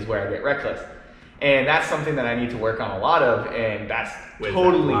run is where I get reckless. And that's something that I need to work on a lot of, and that's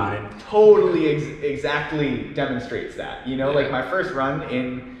exactly demonstrates that. Like my first run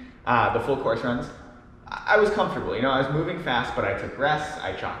in the full course runs, I was comfortable, I was moving fast, but I took rests,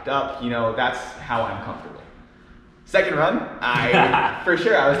 I chalked up, that's how I'm comfortable. Second run, I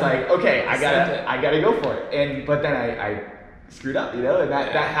was like, okay, I gotta go for it. But then I screwed up, and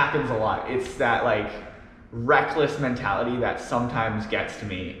that happens a lot. It's that like reckless mentality that sometimes gets to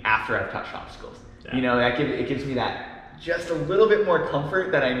me after I've touched obstacles. It gives me that just a little bit more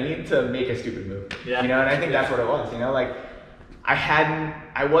comfort that I need to make a stupid move. And I think that's what it was, like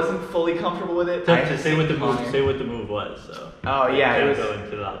I wasn't fully comfortable with it. To say what the move was. So. Oh yeah, it was going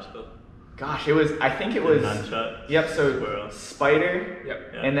to the obstacle. Gosh, I think it was. Nunchuck. Yep. So Squirrel. spider.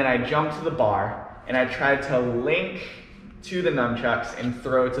 Yep. And then I jumped to the bar and I tried to link to the nunchucks and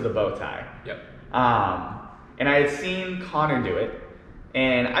throw to the bow tie. Yep. And I had seen Connor do it,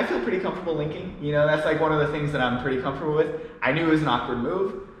 and I feel pretty comfortable linking. That's like one of the things that I'm pretty comfortable with. I knew it was an awkward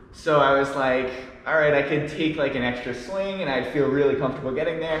move, so I was like, all right, I could take like an extra swing and I'd feel really comfortable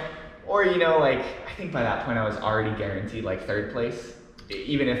getting there. Or, I think by that point I was already guaranteed like third place,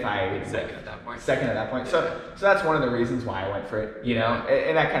 even if I second at that point. So that's one of the reasons why I went for it,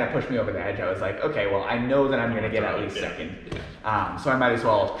 and that kind of pushed me over the edge. I was like, okay, well, I know that I'm going to get at least second. So I might as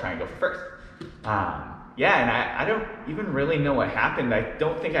well try and go for first. And I don't even really know what happened. I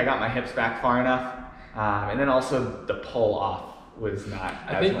don't think I got my hips back far enough. And then also the pull off was not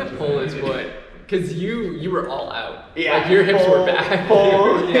I think the pull is what, because you were all out. Yeah, like your hips were back.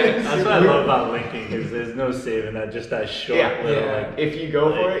 That's what I love about linking, is there's no saving that, just that short little like. If you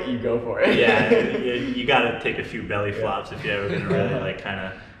go for it, you go for it. You got to take a few belly flops if you're ever gonna really like kind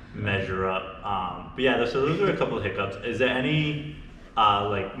of measure up. But so those are a couple of hiccups. Is there any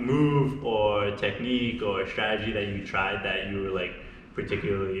like move or technique or strategy that you tried that you were like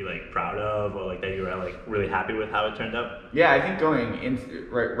particularly like proud of, or like that you were like really happy with how it turned out? Yeah, I think going in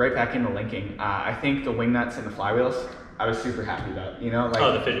right back into linking, I think the wing nuts and the flywheels, I was super happy about. You know, like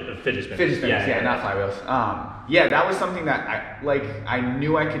Oh, the fidget spinners. fidget spinners, yeah, not flywheels. Yeah, that was something that I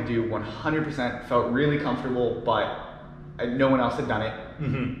knew I could do 100%. Felt really comfortable, but no one else had done it.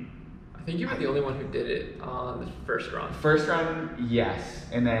 Mm-hmm. I think you were the only one who did it on the first run. First run, yes,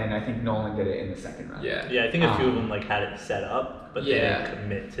 and then I think Nolan did it in the second run. Yeah. Yeah, I think a few of them like had it set up, but they Yeah. didn't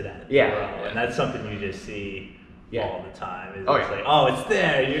commit to that. Yeah. throw. And that's something you just see Yeah. all the time. Is Oh, it's yeah. like, oh, it's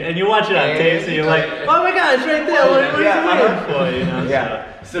there, and you watch it on Yeah, tape, so you're like, oh my god, it's right there. What are Yeah, you waiting for? You know?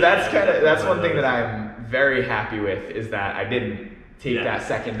 Yeah. So that's one thing that I'm very happy with, is that I didn't take Yeah. that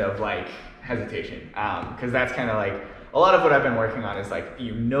second of like hesitation, because that's kind of like a lot of what I've been working on is like,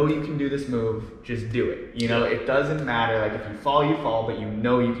 you can do this move, just do it. You know, it doesn't matter. Like if you fall, but you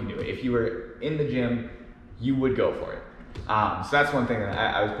can do it. If you were in the gym, you would go for it. So that's one thing that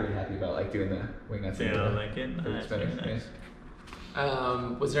I was pretty happy about, like doing the wing nuts. Yeah, like it. and the Nice, spinners. very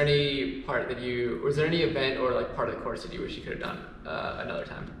nice. Was there any event or like part of the course that you wish you could have done another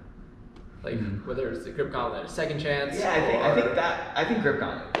time? Like whether it's the grip gauntlet, a second chance. Yeah, I think grip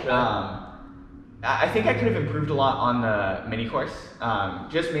gauntlet. Really? I think I could have improved a lot on the mini course,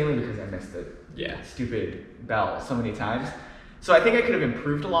 just mainly because I missed the stupid bell so many times. So I think I could have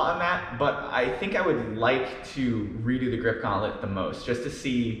improved a lot on that, but I think I would like to redo the grip gauntlet the most, just to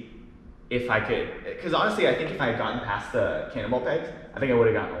see if I could, because honestly, I think if I had gotten past the cannonball pegs, I think I would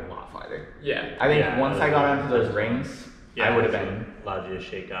have gotten a lot farther. Yeah. I think once I got onto those rings, I would have been allowed you to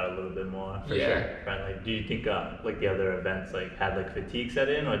shake out a little bit more. for sure. Friendly. Do you think like the other events like had like fatigue set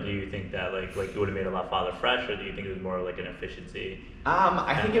in, or do you think that like it would have made it a lot farther fresh, or do you think it was more like an efficiency?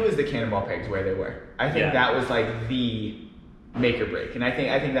 I think it was the cannonball pegs where they were. I think that was like the make or break, and I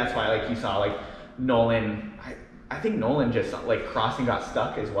think that's why like you saw like Nolan. I think Nolan just like crossing got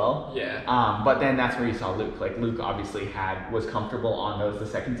stuck as well. Yeah. But then that's where you saw Luke. Like Luke obviously was comfortable on those the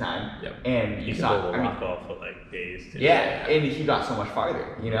second time. Yep. And you saw. Rock off for like days. Too. Yeah, and he got so much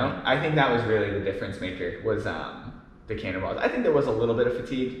farther. You know, I think that was really the difference maker was the cannonballs. I think there was a little bit of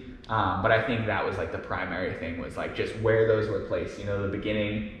fatigue, but I think that was like the primary thing was like just where those were placed. You know, the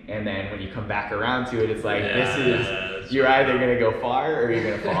beginning, and then when you come back around to it, it's like you're either gonna go far or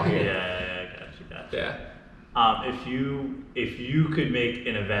you're gonna fall here. Gotcha. Yeah. If you could make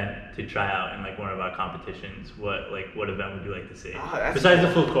an event to try out in like one of our competitions, what event would you like to see? Besides the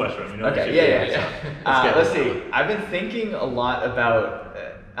full course run, you know. Okay, yeah. Let's see. I've been thinking a lot about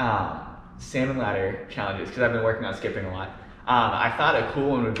salmon ladder challenges because I've been working on skipping a lot. I thought a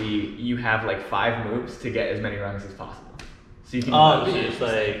cool one would be you have like 5 moves to get as many rungs as possible. So you can.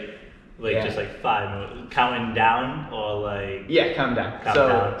 So it's just like 5 moves, counting down or like. Yeah, count down.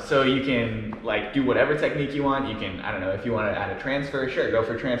 Down. So you can like do whatever technique you want. You can, I don't know, if you want to add a transfer, sure, go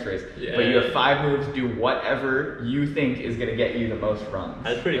for transfers. Yeah. But you have 5 moves, do whatever you think is gonna get you the most rungs.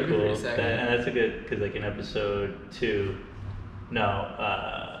 That's pretty That'd be cool. pretty sick. And that's a good, because like in episode 2,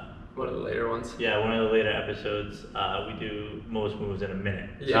 one of the later ones. yeah, one of the later episodes, we do most moves in a minute.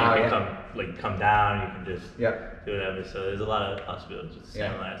 Yeah. So you can come down, you can just Yep. do whatever. So there's a lot of possibilities with the Yeah.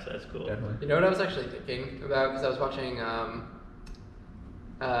 salmon ladder, so that's cool. Definitely. You know what I was actually thinking about, because I was watching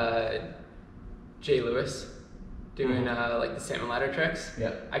Jay Lewis doing like the salmon ladder tricks.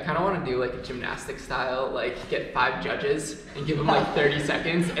 Yeah. I kind of want to do like a gymnastic style, like get 5 judges and give them like 30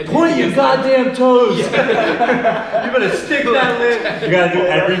 seconds. And Point your goddamn toes! You better stick that lip. You gotta do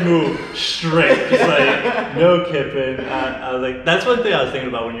every move straight, just like no kipping. I was like, that's one thing I was thinking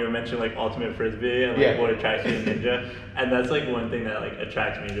about when you were mentioning like ultimate frisbee and like what attracts you to ninja, and that's like one thing that like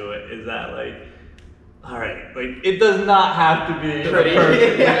attracts me to it is that like. Alright, like it does not have to be Pretty.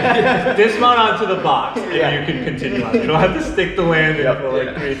 perfect. Dismount onto the box and you can continue on. You don't have to stick the landing for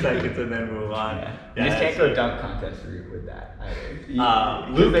like 3 seconds and then move on. You just can't go dunk contest route with that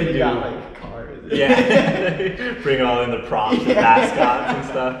either. Luke can you do got like cars. Yeah, bring all in the props and mascots and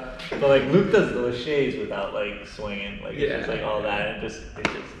stuff. But like Luke does those shades without like swinging, like it's just like all that. And it just looks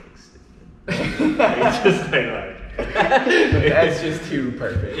stupid. It's just like. That's just too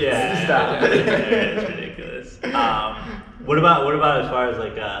perfect. Yeah, Stop. It's ridiculous. What about as far as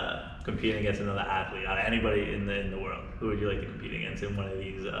like competing against another athlete, anybody in the world? Who would you like to compete against in one of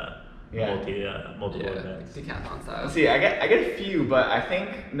these multiple events? Decathlon style. Let's see, I get a few, but I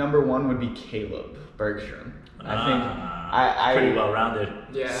think number 1 would be Caleb Bergstrom. I think pretty well rounded.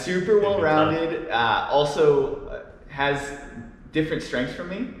 Yeah. Super well rounded. Also has different strengths from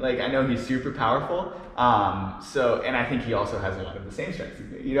me. Like I know he's super powerful. And I think he also has a lot of the same strengths as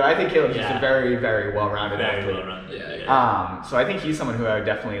me. You know, I think Caleb's just a very, very well-rounded Very athlete. well-rounded. So I think he's someone who I would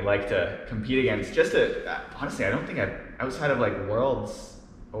definitely like to compete against. Just to honestly, I don't think I've outside of like Worlds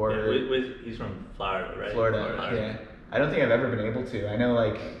or he's from Florida, right? Florida. Yeah. I don't think I've ever been able to. I know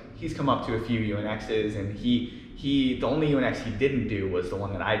like he's come up to a few UNXs, and the only UNX he didn't do was the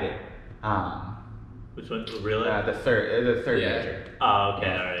one that I did. Which one? Really? The third major. Oh, okay.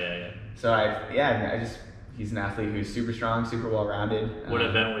 Yeah. All right. Yeah. So he's an athlete who's super strong, super well-rounded. What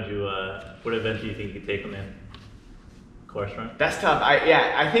event do you think you could take him in? Course run? That's tough.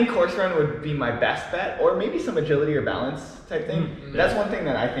 I think course run would be my best bet, or maybe some agility or balance type thing. Mm-hmm. That's one thing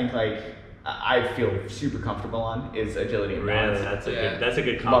that I think like I feel super comfortable on is agility and balance. Really, that's a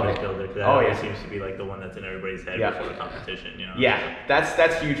good confidence builder. That always seems to be like the one that's in everybody's head before the competition. You know? Yeah,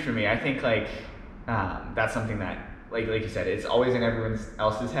 that's huge for me. I think like that's something that like you said, it's always in everyone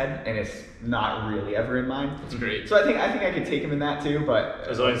else's head, and it's not really ever in mine. That's great. So I think I could take him in that too, but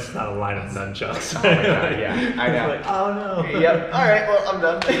as long as it's not a line of nunchucks. Oh my god, yeah, I know. Like, oh no. Yep. All right. Well, I'm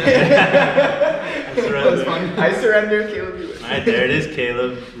done. That was fun. I surrender, Caleb. All right, there it is,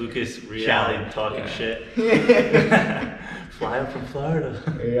 Caleb. Lucas Reale talking shit. Fly up from Florida.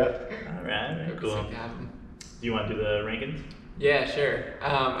 Yep. All right, cool. Do you want to do the rankings? Yeah, sure.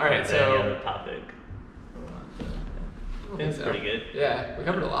 All right, Any so other topic? It's pretty good. Yeah, we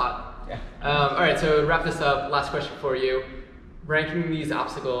covered a lot. Yeah. All right, so to wrap this up, last question for you. Ranking these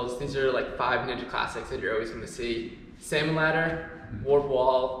obstacles, these are like 5 Ninja classics that you're always going to see. Salmon ladder, warp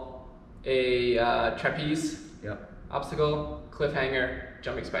wall, a trapeze obstacle, cliffhanger,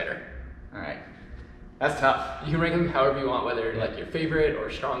 jumping spider. All right. That's tough. You can rank them however you want, whether like your favorite or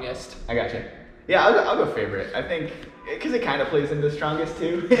strongest. I gotcha. Yeah, I'll go favorite. I think because it kind of plays into strongest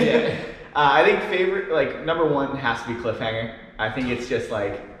too. Yeah. I think favorite, like number 1 has to be cliffhanger. I think it's just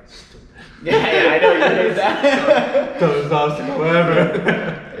like, yeah, I know you hate that. Those obstacles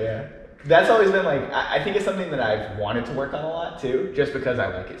ever. Yeah, that's always been like, I think it's something that I've wanted to work on a lot too, just because I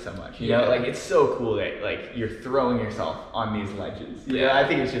like it so much. You know, like it's so cool that like you're throwing yourself on these ledges. Yeah, I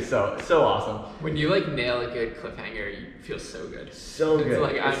think it's just so awesome. When you like nail a good cliffhanger, you feel so good. So it's good.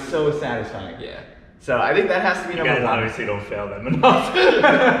 Like, it's so satisfying. Yeah. So I think that has to be You number guys 1. obviously don't fail them enough.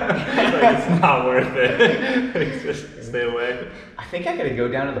 Like, it's not worth it. Just stay away. I think I gotta go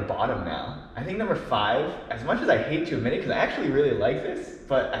down to the bottom now. I think number 5, as much as I hate to admit it, because I actually really like this,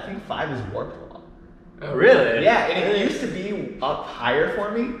 but I think 5 is warp wall. Oh, really? Yeah, and it used to be up higher for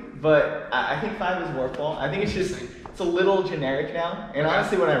me, but I think 5 is warp wall. I think it's just, it's a little generic now. And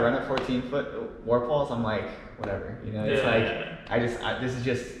honestly, when I run at 14-foot warp walls, I'm like, whatever, you know, it's this is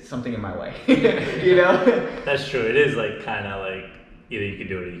just something in my way, you know? That's true. It is like kind of like either you can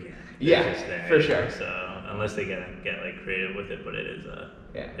do it or you can't. Yeah, it's just there, for sure. So unless they get like creative with it, but it is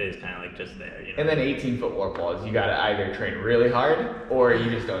kind of like just there, you know? And then 18-foot warp walls, you gotta either train really hard or you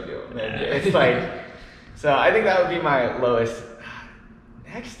just don't do them. Yeah. It's like, so I think that would be my lowest.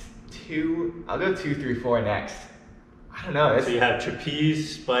 Next 2, I'll go 2, 3, 4 next. I don't know. So you have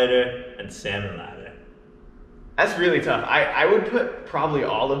trapeze, spider, and salmon ladder. That's really tough. I would put probably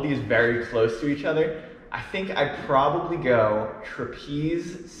all of these very close to each other. I think I'd probably go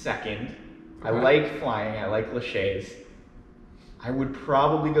trapeze second. I like flying. I like laches. I would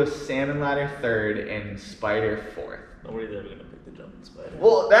probably go salmon ladder third and spider fourth. Nobody's ever gonna pick the jumping spider.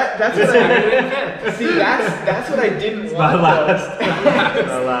 Well, that's what I see. That's what I didn't want. My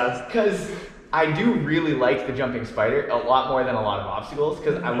last. Because I do really like the jumping spider a lot more than a lot of obstacles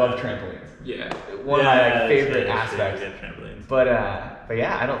because I love trampolines. Yeah. One of my like, favorite that's aspects. trampolines. But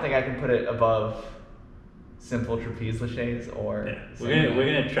yeah, I don't think I can put it above simple trapeze laches or. Yeah. We're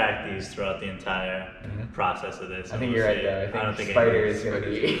gonna track these throughout the entire process of this. I think you're right though. I think spider is gonna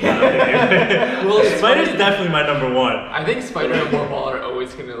be. Well, spider's definitely my number 1. I think spider and warp wall are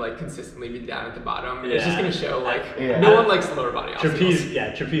always gonna like consistently be down at the bottom. It's just Yeah. gonna show like no one likes lower body obstacles.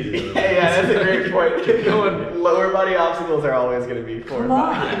 Trapeze is really Yeah, that's a great point. Lower body obstacles are always gonna be 4 and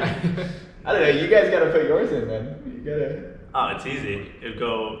 5. I don't know. You guys gotta put yours in then. You gotta. Oh, it's easy. It'd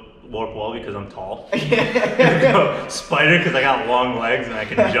go warp wall because I'm tall. It'd go spider because I got long legs and I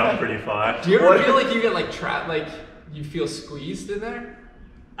can jump pretty far. Do you ever feel like you get like trapped, like you feel squeezed in there?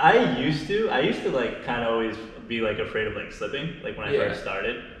 I used to like kind of always be like afraid of like slipping. Like when I first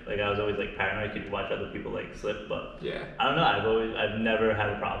started, like I was always like paranoid. Could watch other people like slip, but I don't know. I've never had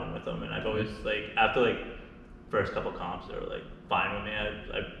a problem with them, and I've always like after like first couple comps they were like fine with me.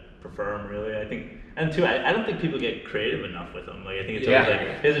 I prefer them really. I think, and two, I don't think people get creative enough with them. Like I think it's always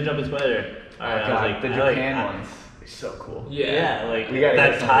like here's a jumping spider. All right, the Japan ones. so cool. Yeah. like We gotta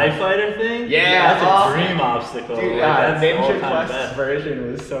that get some TIE of those. fighter thing. Yeah, that's oh. a dream obstacle. Dude, like, that's the Ninja all-time Quest's best.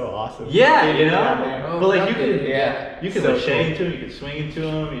 version was so awesome. Yeah, They you did it know? down there. Oh, But like you okay, can, yeah. you can So ricochet cool. into him, you can swing into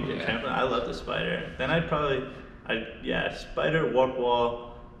him, you can Yeah. trample. I love the spider. Then spider, warp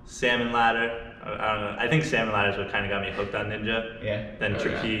wall, salmon ladder. I don't know. I think salmon ladder is what kind of got me hooked on Ninja. Yeah. Then Oh, yeah.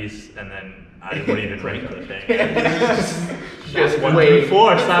 trapeze, and then I wouldn't even rank the thing. Just 1 wait. through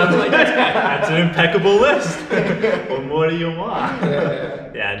 4 sounds like that's an impeccable list. What more do you want?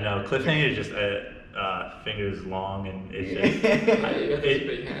 Yeah, no, cliffhanger is just fingers long, and it's just Yeah, you got those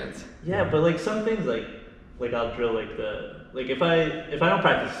big hands. yeah, but like some things like I'll drill like if I don't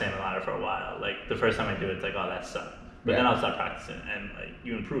practice salmon ladder for a while, like the first time I do it, it's like, oh, that sucked. But then Yeah. I'll start practicing, and like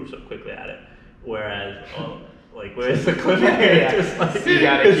you improve so quickly at it. Whereas whereas the cliffhanger, Yeah. just like So you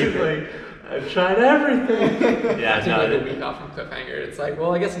gotta it's keep just it. like I've tried everything. I Yeah, took no, like a week off from cliffhanger. It's like,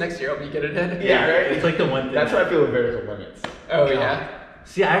 well, I guess next year I'll be good at it. Yeah, right? it's like the one thing. That's what I feel with vertical limits. Oh yeah.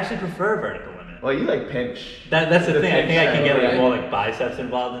 See, I actually prefer vertical limit. Well, you like pinch. That's the thing. I think I can get like Right. more like biceps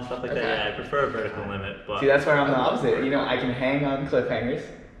involved and stuff like that. Okay. Yeah, I prefer vertical limit, but See, that's why I'm the opposite. You know, I can hang on cliffhangers.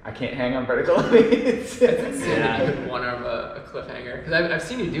 I can't hang on vertical limits. It's insane Yeah. that you could one arm a cliffhanger. Because I've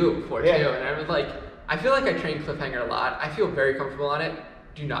seen you do it before Yeah. too, and I was like, I feel like I train cliffhanger a lot. I feel very comfortable on it.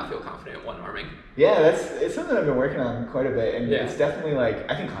 Do not feel confident one arming. Yeah, it's something I've been working on quite a bit, and Yeah. it's definitely like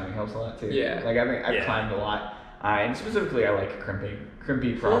I think climbing helps a lot too. Yeah. Like I've Yeah. climbed a lot, and specifically I like crimpy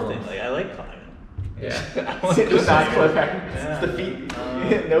First problems. thing, like I like climbing. Yeah. It's not cliffhanger. Yeah. It's the feet.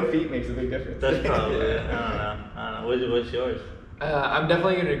 Um, No feet makes a big difference. That's probably it. I don't know. What's yours? I'm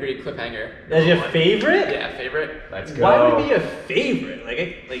definitely gonna agree cliffhanger. That's your Number one. favorite? Yeah, favorite. Let's go. Why would it be your favorite?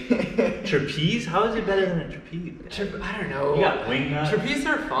 Like trapeze? How is it better than a trapeze? I don't know. You got wing nuts. Trapeze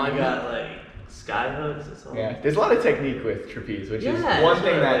are fun. You got like sky hooks. It's all. Yeah, there's a lot of technique with trapeze, which is Yeah, one that's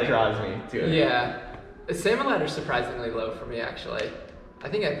thing what, that like- draws me to it. Yeah. Salmon ladder is surprisingly low for me actually. I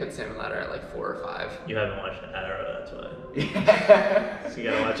think I put salmon ladder at like 4 or 5. You haven't watched Arrow, that's why. Yeah. So you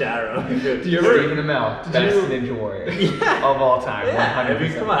gotta watch Arrow. Do you ever- Stephen Amell, best ninja warrior Yeah. of all time. Yeah, I 100%.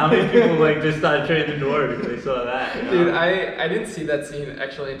 mean, come on, how many people like just started training the door because they saw that? You know? Dude, I didn't see that scene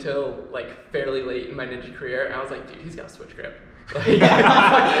actually until like fairly late in my ninja career, and I was like, dude, he's got a switch grip. Like, He's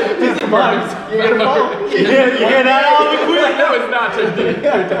a monk. You're gonna fall. You hear that, Alvin? that was not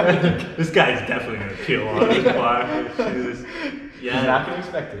technique. This guy's definitely gonna peel on this bar. Jesus. He's not gonna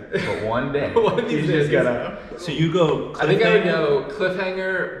expect it, but one day One of these he's just days. gonna. So you go. I think I would cliffhanger? go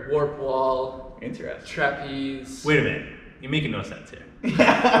cliffhanger, warp wall, Interesting. trapeze. Wait a minute, you're making no sense here.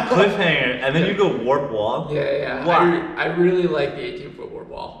 Cliffhanger, and then you go warp wall. Yeah. Why? I really like the 18-foot warp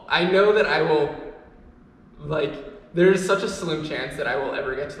wall. I know that I will, like, there's such a slim chance that I will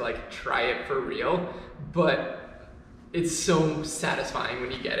ever get to like try it for real, but it's so satisfying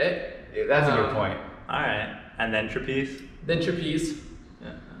when you get it. Yeah, that's a good point. All right, and then trapeze. Then trapeze,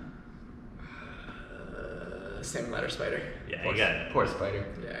 Yeah, salmon ladder spider. yeah, you got it. Poor spider.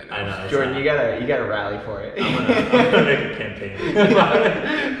 Yeah, I know. it's Jordan, not- you gotta rally for it. I'm gonna make a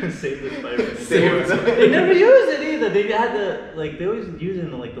campaign. Save this spider. Save this They never use it either. They had the they always use it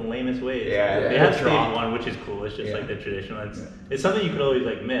in like the lamest ways. Yeah, They yeah. have stage Drop. 1, which is cool. It's just Yeah. like the traditional. It's Yeah. it's something you could always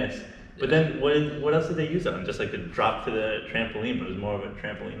like miss. But then what else did they use it on? Just like the drop to the trampoline, but it was more of a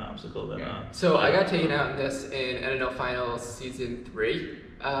trampoline obstacle than. Yeah. So I got taken out in this in NNL Finals Season 3,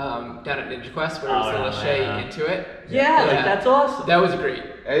 down at Ninja Quest, where it was Oh, the yeah, Lachey yeah. into it. Yeah, like Yeah. that's awesome. That was great.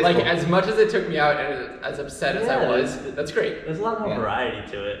 That is Like, cool. as much as it took me out and as upset as I Yeah, was, it's- that's great. There's a lot more Yeah.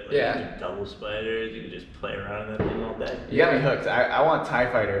 variety to it. Like, Yeah. You can do double spiders. You can just play around in that thing all day. You got me hooked. I want TIE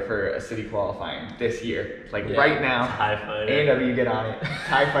Fighter for a city qualifying this year. Like Yeah. right now. TIE Fighter. A&W, get on it.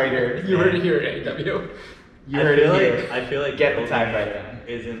 TIE Fighter. You heard it here at AEW. You I heard feel it like here. I feel like Get the building TIE it Fighter on.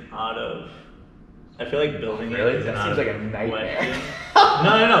 isn't out of. I feel like building Really? it isn't That out seems of like a nightmare. question.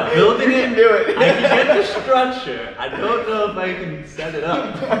 No. Building You it. can do it. I can get the structure. I don't know if I can set it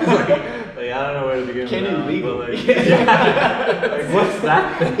up. like I don't know where to begin. Can with you that, legally? but, like, yeah. Like, what's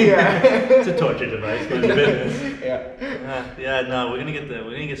that thing? Yeah. It's a torture device. Go into business. Yeah. Yeah. No, we're gonna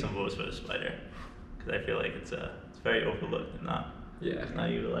get some votes for the spider because I feel like it's very overlooked and not Yeah.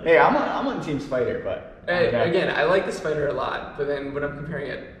 utilized. Hey, I'm on Team Spider, but Again, I like the spider a lot, but then when I'm comparing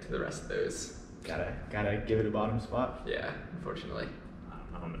it to the rest of those, gotta give it a bottom spot. yeah, unfortunately.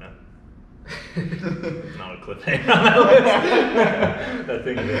 I don't know, man. Not a cliffhanger on that list. That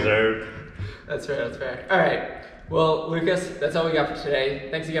thing deserved. That's fair. All right. Well, Lucas, that's all we got for today.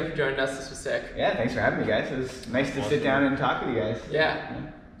 Thanks again for joining us. This was sick. Yeah, thanks for having me, guys. It was nice to sit down and talk with you guys. Yeah,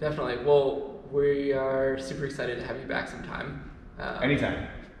 definitely. Well, we are super excited to have you back sometime. Anytime.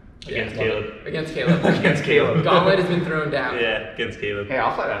 Against Yeah. Caleb. Against Caleb. Against Caleb. Gauntlet has been thrown down. Yeah, against Caleb. Hey,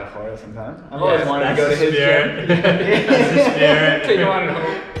 I'll fly down to Florida sometime. I've Yeah, always wanted to go to his spirit. gym. That's the spirit. Take him on and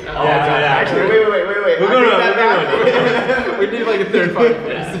home. Actually, wait. We're I going take to- that back. We need like a third party place.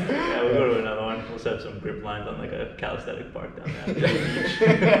 Yeah, we'll go to another one. We'll set up some grip lines on like a calisthenic park down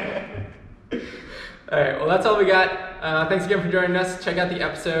there. All right, well, that's all we got. Thanks again for joining us. Check out the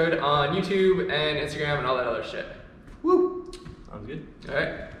episode on YouTube and Instagram and all that other shit. Woo. Sounds good. All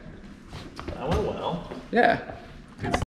right. That went well. Yeah.